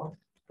 chemicals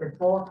that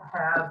both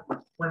have,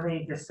 when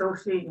they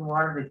dissociate in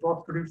water, they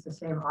both produce the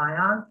same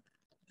ion.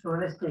 So in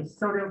this case,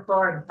 sodium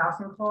chloride and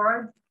calcium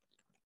chloride,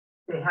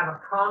 they have a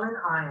common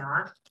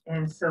ion.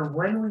 And so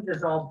when we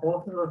dissolve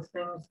both of those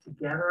things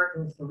together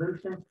in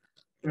solution,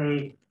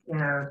 they, in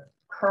a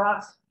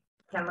cross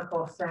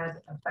chemical sense,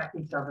 affect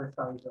each other's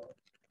solubility.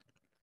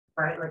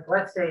 Right? Like,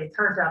 let's say it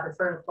turns out that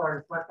sodium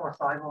chloride is much more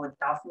soluble than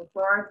calcium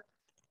chloride.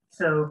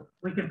 So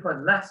we can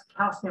put less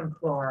calcium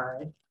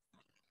chloride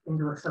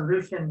into a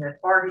solution that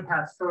already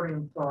has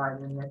sodium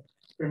chloride in it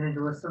than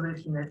into a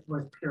solution that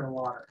was pure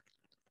water.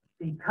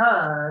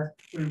 because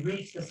we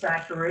reach the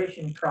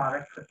saturation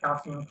product for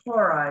calcium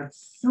chloride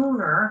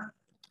sooner,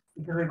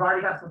 because we've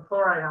already got some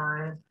chloride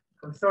ions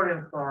from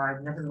sodium chloride,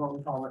 and this is what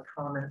we call the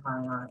common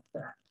ion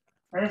effect.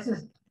 And this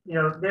is,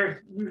 there's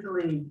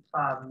usually,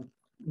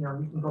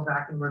 you can go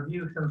back and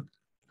review some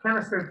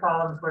chemistry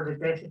problems where they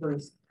basically,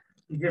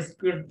 you just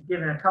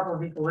given a couple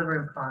of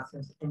equilibrium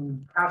constants and you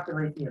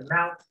calculate the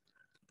amount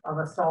of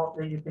a salt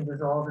that you can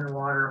dissolve in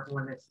water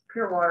when it's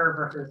pure water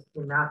versus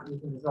the amount that you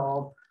can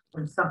dissolve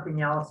when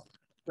something else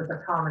with a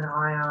common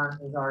ion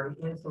is already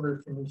in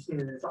solution. You see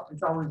that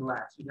it's always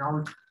less. You can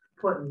always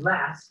put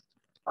less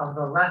of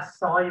the less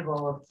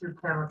soluble of two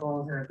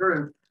chemicals in a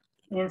group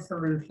in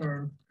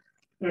solution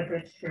if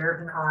it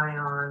shares an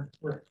ion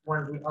with one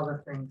of the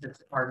other things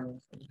that's already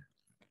in solution.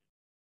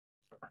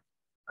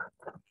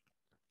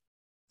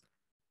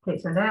 Okay,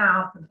 so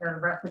now the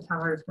rest of the time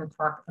we're just going to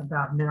talk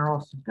about mineral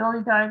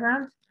stability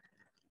diagrams.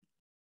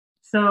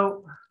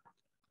 So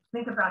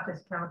think about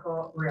this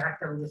chemical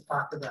reactor we just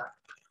talked about.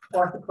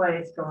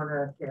 Orthoplates going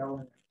to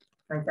kaolin,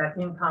 like that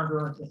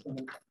incongruent system.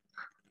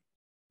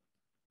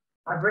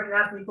 I've written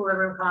out the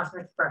equilibrium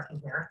constant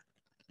expression here,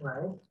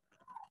 right?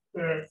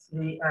 It's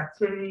the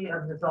activity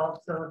of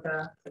dissolved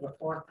silica to the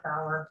fourth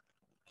power,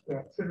 the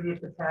activity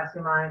of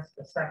potassium ions to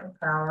the second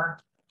power,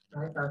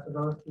 right? That's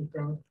those two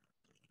things,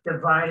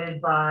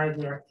 divided by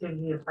the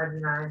activity of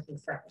hydrogen ions to the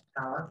second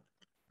power.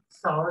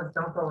 Solids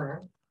don't go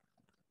in,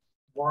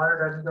 water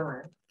doesn't go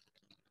in.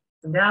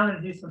 So now I'm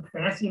going to do some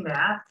fancy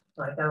math,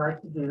 like I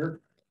like to do.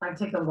 I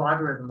take a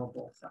logarithm of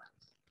both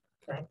sides,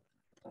 okay?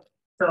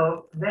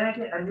 So then I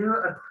get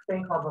a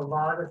thing called the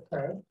log of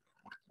k,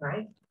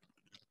 right?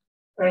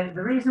 And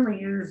the reason we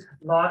use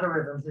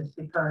logarithms is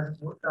because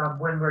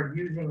when we're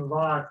using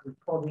logs, we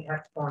pull the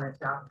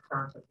exponents out in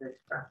front of the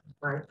expression,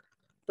 right?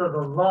 So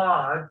the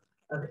log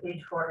of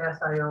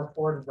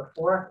H4SiO4 to the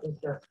fourth is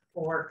just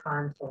 4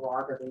 times the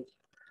log of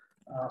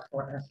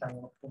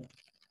H4SiO4.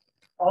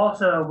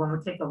 Also, when we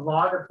take the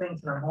log of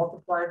things that are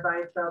multiplied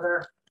by each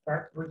other,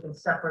 that we can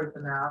separate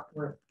them out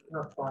with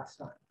a plus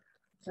sign.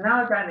 So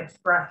now I've got an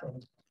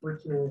expression,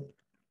 which is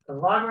the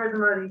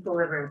logarithm of the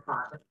equilibrium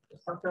constant.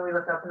 It's something we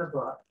look up in the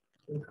book.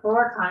 Is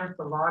 4 times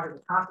the log of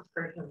the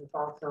concentration of the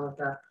salt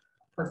silica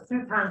plus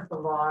 2 times the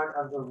log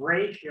of the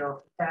ratio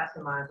of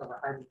potassium ions over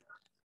hydrogen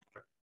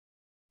ions.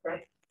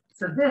 Okay,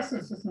 so this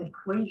is just an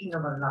equation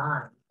of a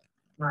line,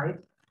 right?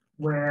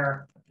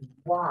 Where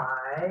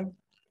y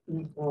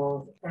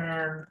equals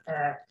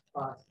mx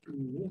plus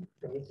e,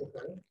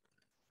 basically.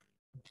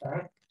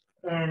 Okay,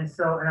 and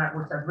so,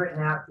 which I've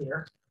written out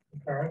here.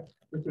 Okay,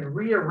 we can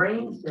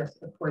rearrange this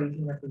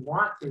equation if we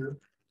want to,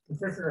 since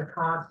this is a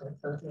constant,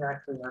 so this is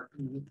actually our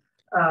e,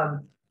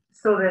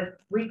 so that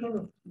we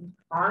can,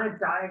 on a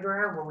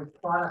diagram where we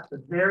plot up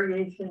the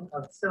variation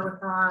of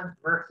silicon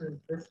versus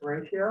this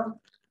ratio,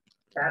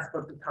 that's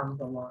what becomes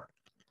the line.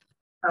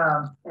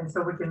 And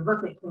so we can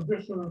look at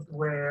conditions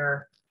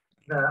where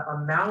the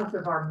amount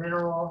of our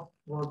mineral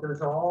will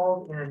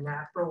dissolve in a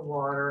natural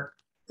water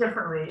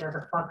differently as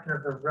a function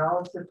of the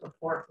relative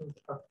proportions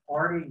of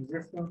already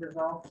existing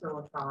dissolved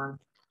silicon,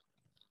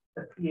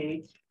 the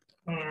pH,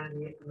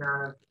 and the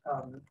amount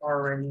of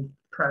already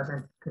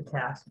present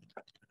potassium.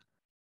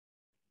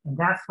 And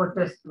that's what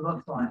this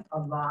looks like, a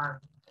line.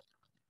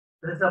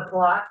 This is a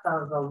plot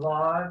of the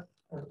log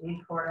of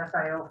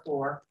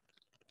H4SiO4.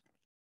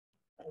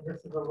 And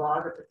this is the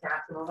log of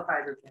potassium over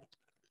hydrogen,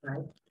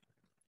 right?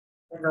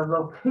 And the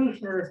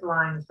location of this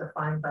line is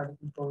defined by the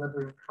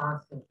equilibrium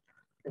constant,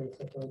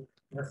 basically.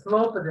 And the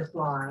slope of this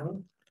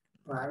line,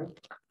 right?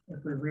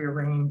 If we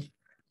rearrange,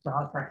 so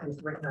I'll actually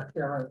just written up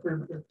there.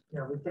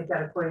 If we take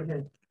that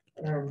equation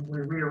and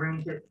we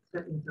rearrange it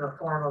into the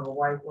form of a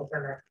y equals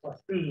mx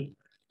plus b,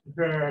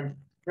 then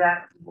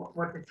that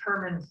what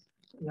determines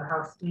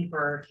how steep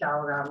or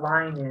shallow that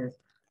line is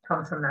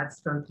comes from that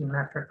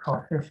stoichiometric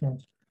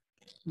coefficient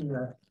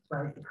here,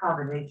 right? The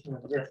combination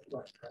of this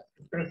plus this.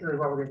 Basically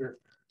what we're going to do is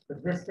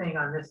put this thing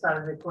on this side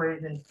of the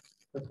equation,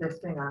 put this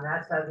thing on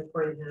that side of the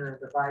equation, and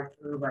divide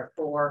through by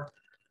 4,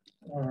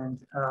 and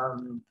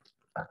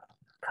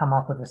come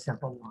up with a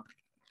simple line.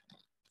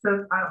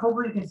 So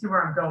hopefully you can see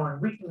where I'm going.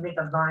 We can make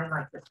a line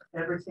like this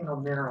for every single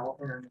mineral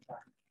in an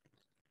environment.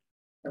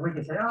 And we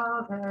can say,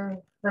 oh,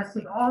 okay, let's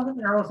take all the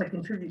minerals that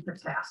contribute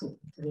potassium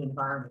to the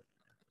environment.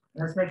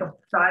 And let's make a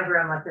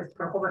diagram like this,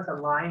 put a whole bunch of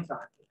lines on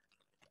it.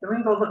 Then we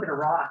can go look at a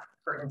rock,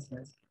 for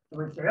instance,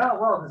 and we say, oh,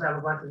 well, does it have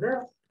a bunch of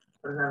this?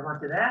 Or does it have a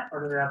bunch of that?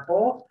 Or does it have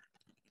both?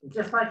 And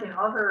just like in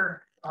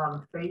other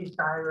phase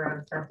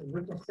diagram senses,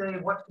 we can say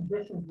what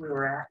conditions we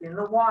were at in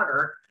the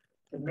water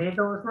that made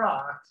those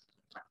rocks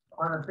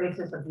on the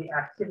basis of the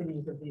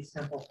activities of these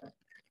simple things.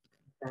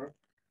 Okay?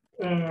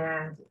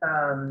 And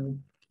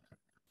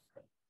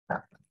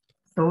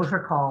those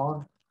are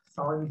called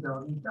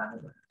solubility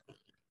diagrams.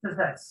 There's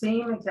that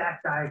same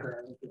exact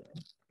diagram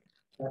again.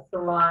 That's the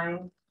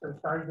line for the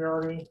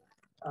solubility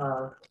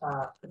of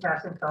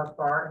potassium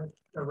feldspar and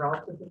the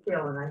relative to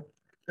kaolinite.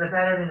 But I've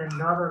added in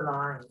another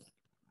line.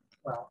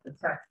 Well, the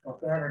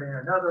textbook added in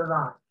another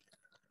line,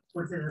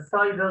 which is the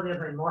solubility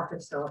of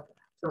amorphous silica.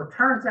 So it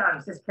turns out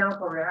as this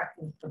chemical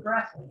reaction is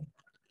progressing,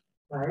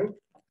 right,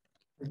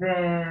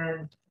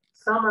 then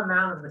some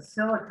amount of the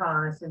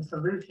silicon that's in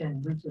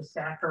solution reaches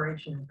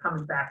saturation and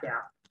comes back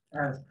out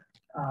as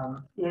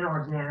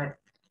inorganic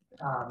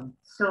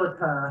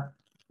silica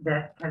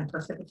that can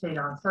precipitate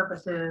on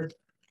surfaces.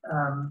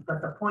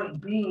 But the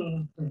point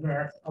being is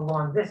that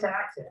along this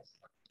axis,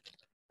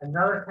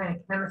 another kind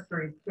of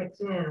chemistry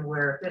kicks in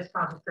where if this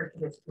concentration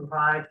gets too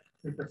high,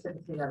 we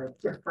precipitate out a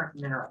different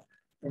mineral.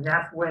 And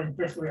that's when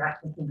this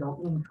reaction can go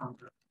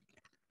incongruent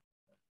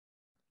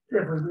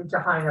if we reach a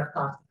high enough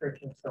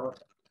concentration of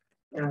silica.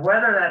 And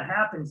whether that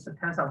happens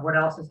depends on what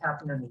else has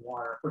happened in the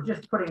water. If we're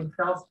just putting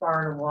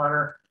feldspar in the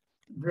water,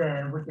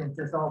 then we can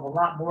dissolve a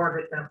lot more of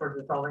it than if we're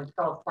dissolving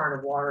feldspar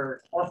in the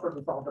water. It's also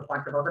dissolved a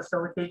bunch of other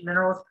silicate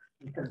minerals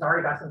because it's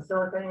already got some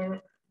silica in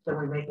it, so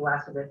we make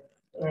less of it.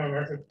 And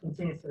as it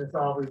continues to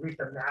dissolve, we reach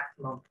a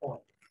maximum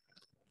point.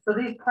 So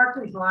these parts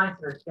of these lines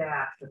that are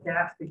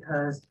dashed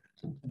because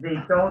they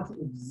don't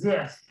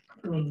exist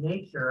in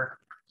nature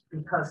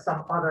because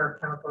some other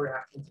chemical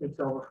reaction takes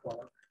over for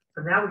them.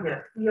 So now we get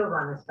a field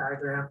on this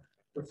diagram,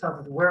 which tells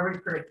us where we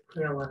predict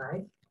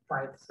kaolinite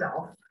by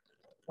itself.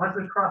 Once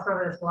we cross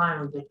over this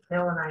line, we get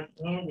kaolinite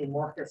and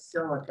amorphous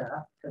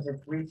silica because it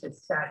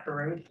reaches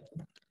saturation,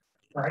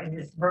 right? And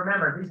just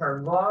remember, these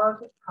are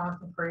log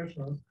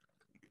concentrations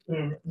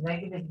in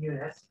negative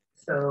units.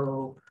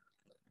 So,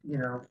 you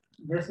know,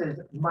 this is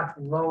much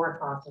lower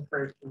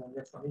concentration than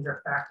this one. These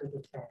are factors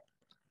of 10.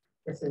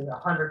 This is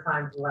 100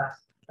 times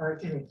less, or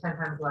excuse me, 10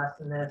 times less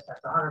than this.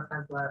 That's 100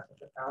 times less.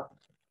 That's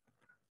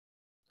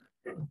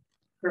 1,000.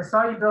 The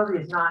solubility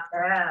is not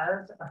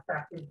as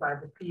affected by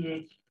the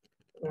pH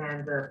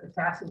and the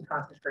potassium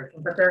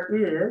concentration, but there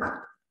is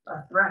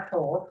a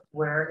threshold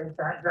where if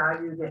that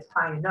value gets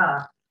high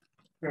enough,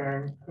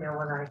 then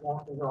kaolinite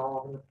won't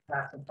dissolve and the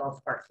potassium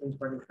feldspar stays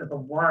where it is because the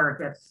water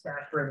gets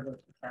saturated with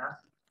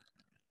potassium.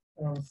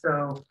 And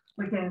so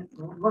we can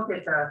look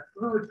at the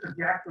fluid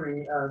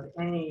trajectory of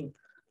any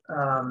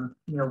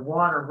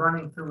water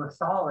running through a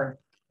solid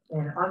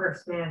and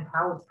understand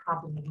how its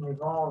composition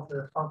evolves as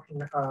a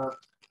function of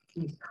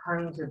these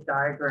kinds of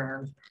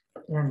diagrams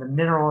and the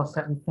minerals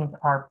that we think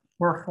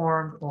were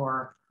formed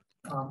or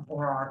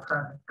are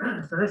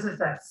present. So this is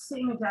that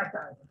same exact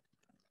diagram,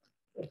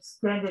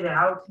 extended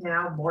out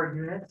now more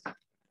units.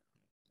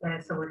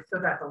 And so we've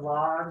still got the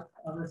log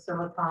of the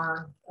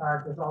silicon,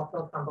 dissolved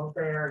silicon both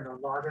there, and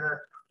the log of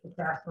the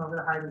potassium over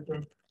the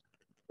hydrogen,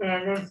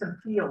 and then some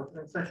fields,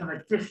 and so some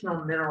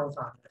additional minerals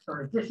on there. So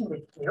in addition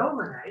to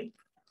kaolinite,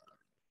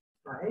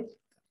 right,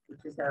 which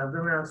is that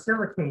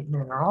aluminosilicate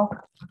mineral,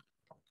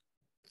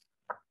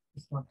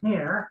 this one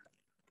here,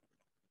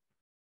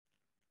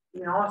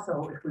 and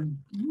also if we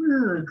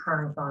really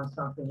crank on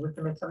something, we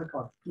can make something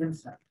called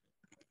gibbsite.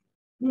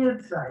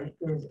 Gibbsite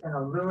is an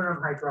aluminum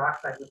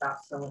hydroxide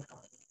without silicon.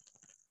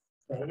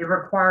 Okay. It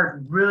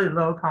requires really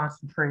low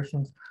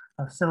concentrations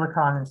of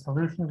silicon in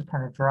solution to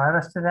kind of drive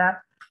us to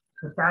that.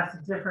 But that's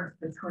the difference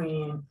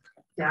between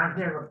down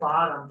here at the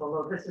bottom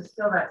below. This is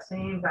still that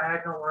same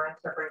diagonal line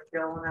separating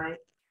kaolinite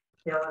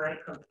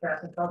from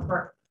potassium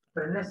feldspar.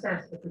 But in this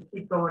sense, if we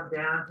keep going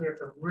down here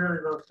to really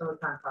low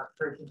silicon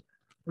concentrations,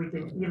 we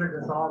can even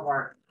dissolve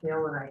our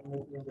kaolinite and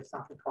make it into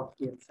something called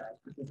gibbsite,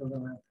 which is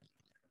aluminum.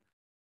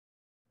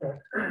 Okay.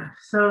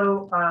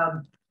 So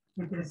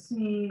you can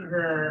see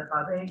there's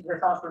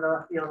also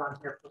another field on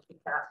here for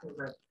potassium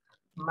and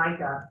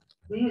mica.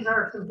 These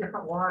are some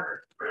different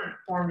waters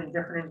formed in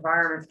different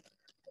environments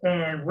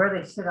and where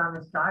they sit on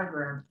this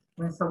diagram.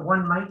 And so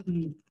one might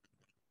be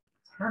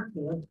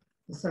tempted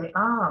to say,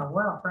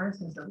 well, for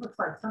instance, it looks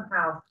like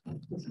somehow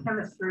this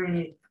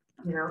chemistry,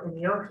 in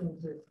the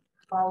oceans is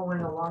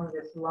following along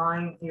this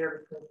line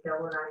here between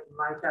kaolinite and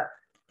mica.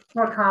 It's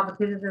more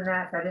complicated than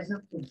that. That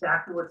isn't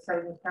exactly what's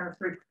cited in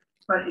chemistry,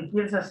 but it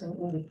gives us an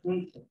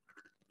indication.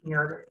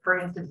 That, for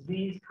instance,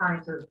 these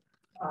kinds of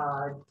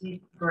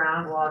deep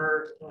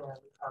groundwaters and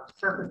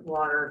surface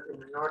waters in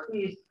the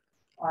Northeast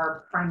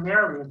are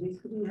primarily, and these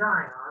could be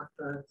ions,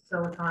 the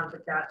silicon,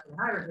 potassium,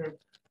 hydrogen,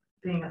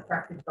 being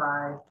affected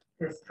by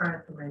this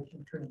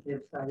transformation between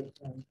gibbsite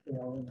and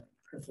kaolinite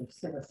because they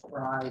sit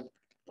astride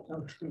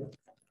those fields.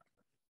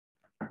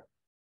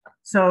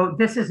 So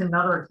this is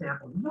another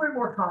example, way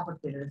more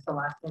complicated. It's the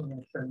last thing I'm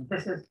going to show you.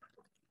 This is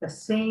the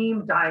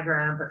same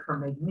diagram, but for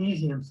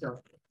magnesium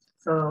silicates.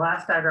 So the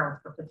last diagram was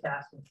for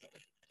potassium silicates.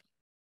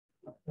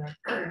 Okay.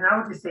 And I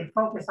would just say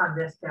focus on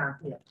this down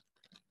here.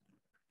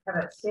 Have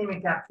that same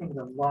exact thing,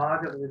 the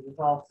log of the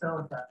dissolved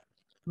silica.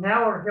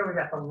 Now over here we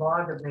got the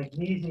log of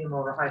magnesium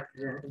over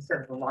hydrogen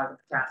instead of the log of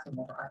potassium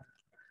over hydrogen.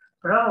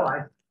 But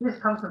otherwise, this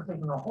comes from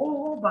taking a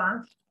whole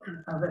bunch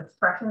of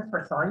expressions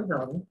for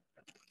solubility,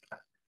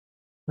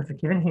 which are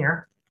given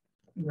here.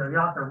 You'll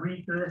have to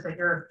read through this at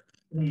your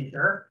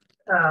leisure.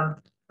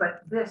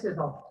 But this is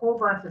a whole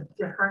bunch of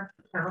different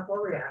chemical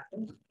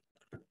reactions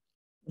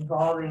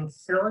involving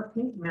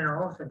silicate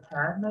minerals that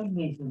have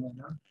magnesium in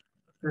them,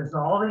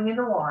 dissolving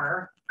into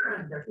water,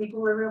 their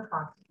equilibrium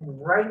constant,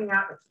 and writing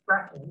out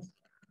expressions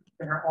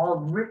that are all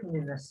written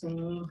in the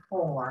same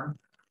form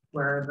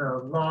where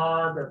the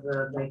log of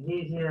the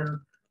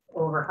magnesium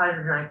over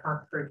hydrogen ion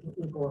concentration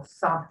equals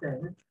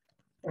something.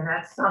 And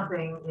that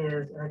something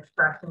is an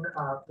expression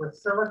of with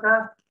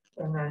silica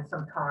and then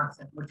some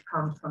constant, which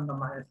comes from the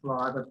minus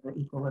log of the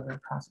equilibrium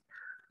constant.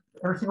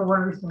 Every single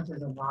one of these things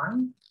is a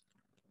line,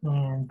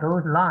 and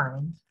those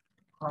lines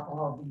are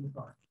all these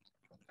lines.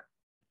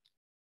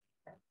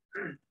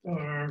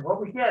 And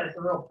what we get is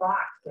a little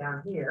box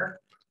down here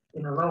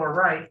in the lower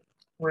right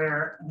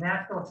where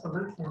natural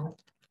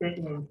solutions fit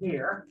in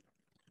here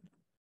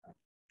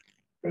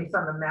based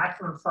on the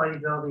maximum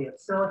solubility of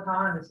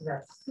silicon. This is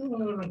that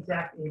same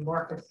exact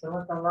amorphous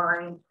silica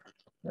line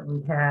that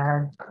we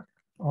had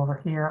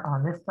over here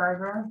on this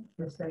diagram,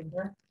 this thing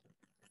here.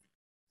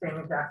 Same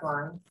exact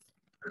line.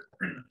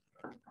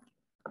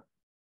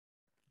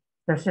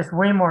 There's just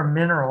way more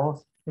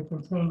minerals that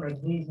contain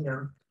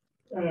magnesium.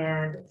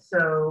 And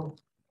so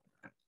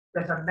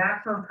there's a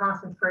maximum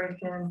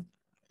concentration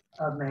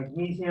of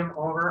magnesium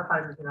over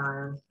hydrogen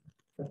ions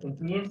that can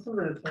be in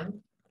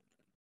solution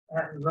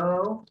at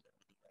low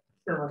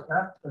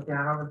silica. So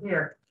down over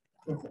here,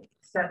 it's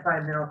set by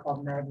a mineral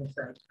called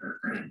magnesite.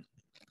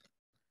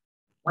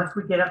 Once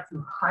we get up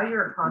to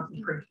higher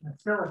concentration of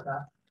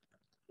silica,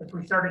 if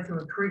we started to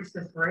increase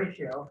this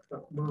ratio,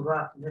 so move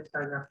up in this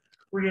diagram,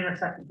 we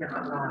intersect a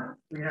different line.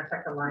 We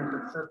intersect a line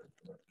for surface.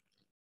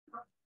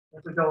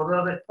 If we go a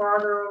little bit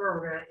farther over,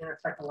 we're going to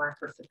intersect a line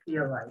for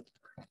sapiolite.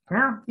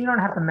 Now, you don't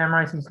have to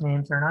memorize these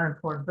names, they're not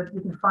important, but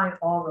you can find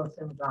all those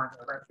things on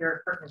here. Right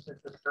here, for instance,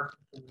 the surface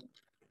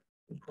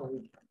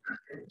equation.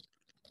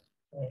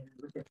 And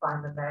we can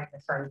find the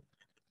magnesite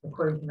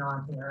equation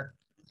on here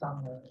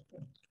somewhere.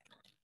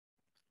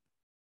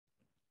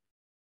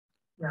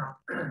 Now,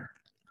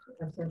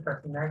 that's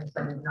interesting.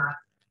 Magnesite is not,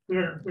 he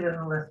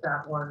doesn't list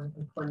that one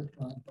equation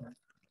on here.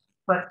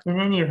 But in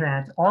any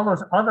event, all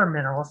those other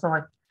minerals, so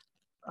like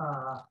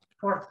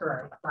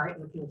phosphorite, right,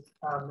 which is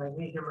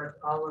magnesium rich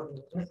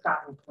olivine, it's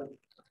got equation.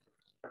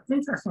 What's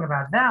interesting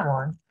about that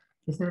one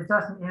is that it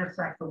doesn't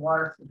intersect the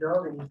water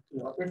stability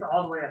field. It's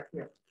all the way up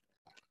here.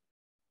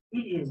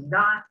 It is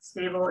not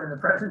stable in the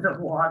presence of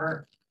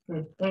water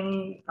in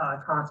any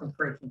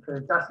concentration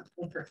because it doesn't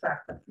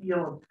intersect the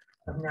field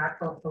of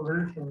natural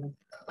solutions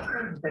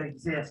that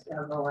exist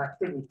at low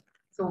activity.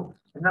 So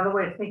another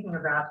way of thinking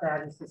about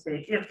that is to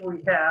say if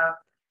we have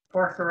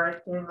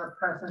phosphorite in the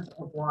presence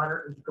of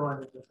water, it's going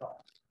to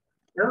dissolve.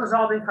 It'll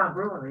dissolve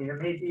incongruently. It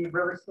may be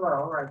really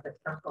slow, right? That's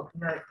chemical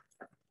kinetic.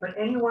 But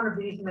any one of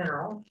these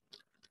minerals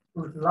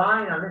whose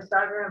line on this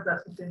diagram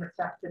doesn't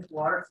intersect this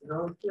water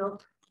stability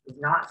field is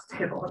not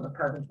stable in the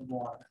presence of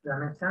water. Does that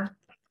make sense?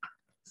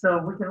 So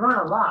we can learn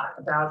a lot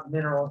about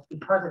minerals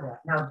because of that.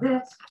 Now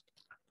this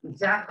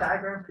exact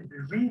diagram could be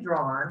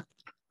redrawn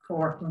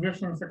for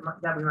conditions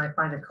that we might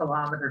find a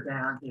kilometer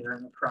down here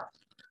in the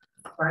crust,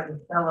 right?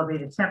 With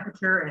elevated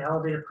temperature and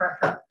elevated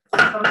pressure.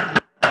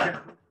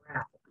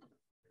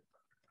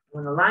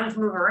 When the lines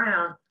move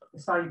around, the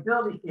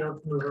solubility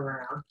fields move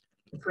around.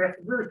 And so we have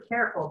to be really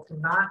careful to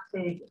not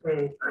take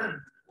a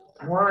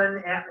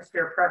 1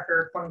 atmosphere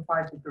pressure,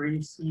 25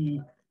 degrees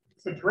C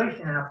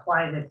situation and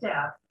apply it at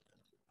depth.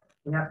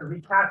 We have to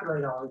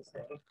recalculate all these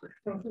things, which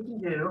things we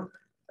can do.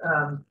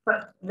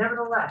 But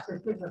nevertheless, this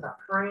gives us a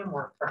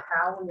framework for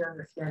how we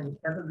understand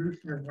the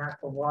evolution of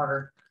natural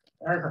water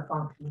as a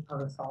function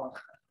of a solid.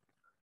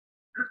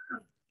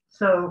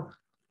 So,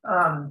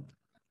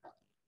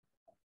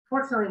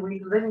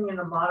 fortunately, living in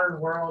the modern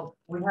world,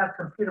 we have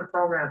computer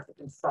programs that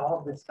can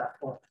solve this stuff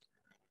for us.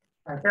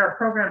 Right? There are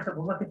programs that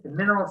will look at the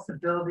mineral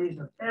stabilities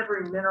of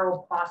every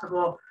mineral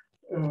possible,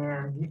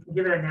 and you can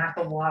give it a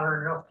natural water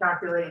and it'll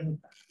calculate. And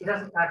it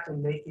doesn't actually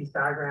make these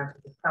diagrams,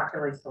 it just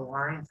calculates the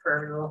lines for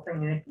every little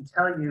thing, and it can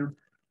tell you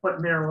what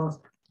minerals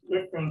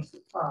it thinks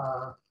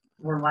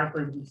were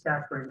likely to be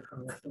saturated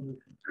from the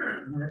solution.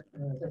 And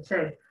as I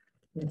say,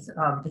 it's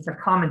a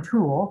common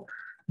tool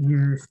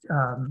used,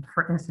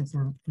 for instance,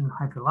 in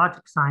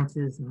hydrologic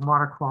sciences and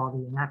water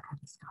quality and that kind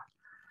of stuff.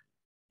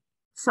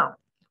 So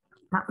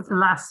that was the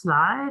last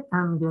slide.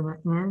 I'm going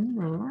to end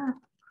there.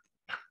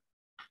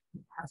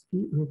 Ask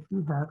you if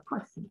you have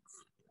questions.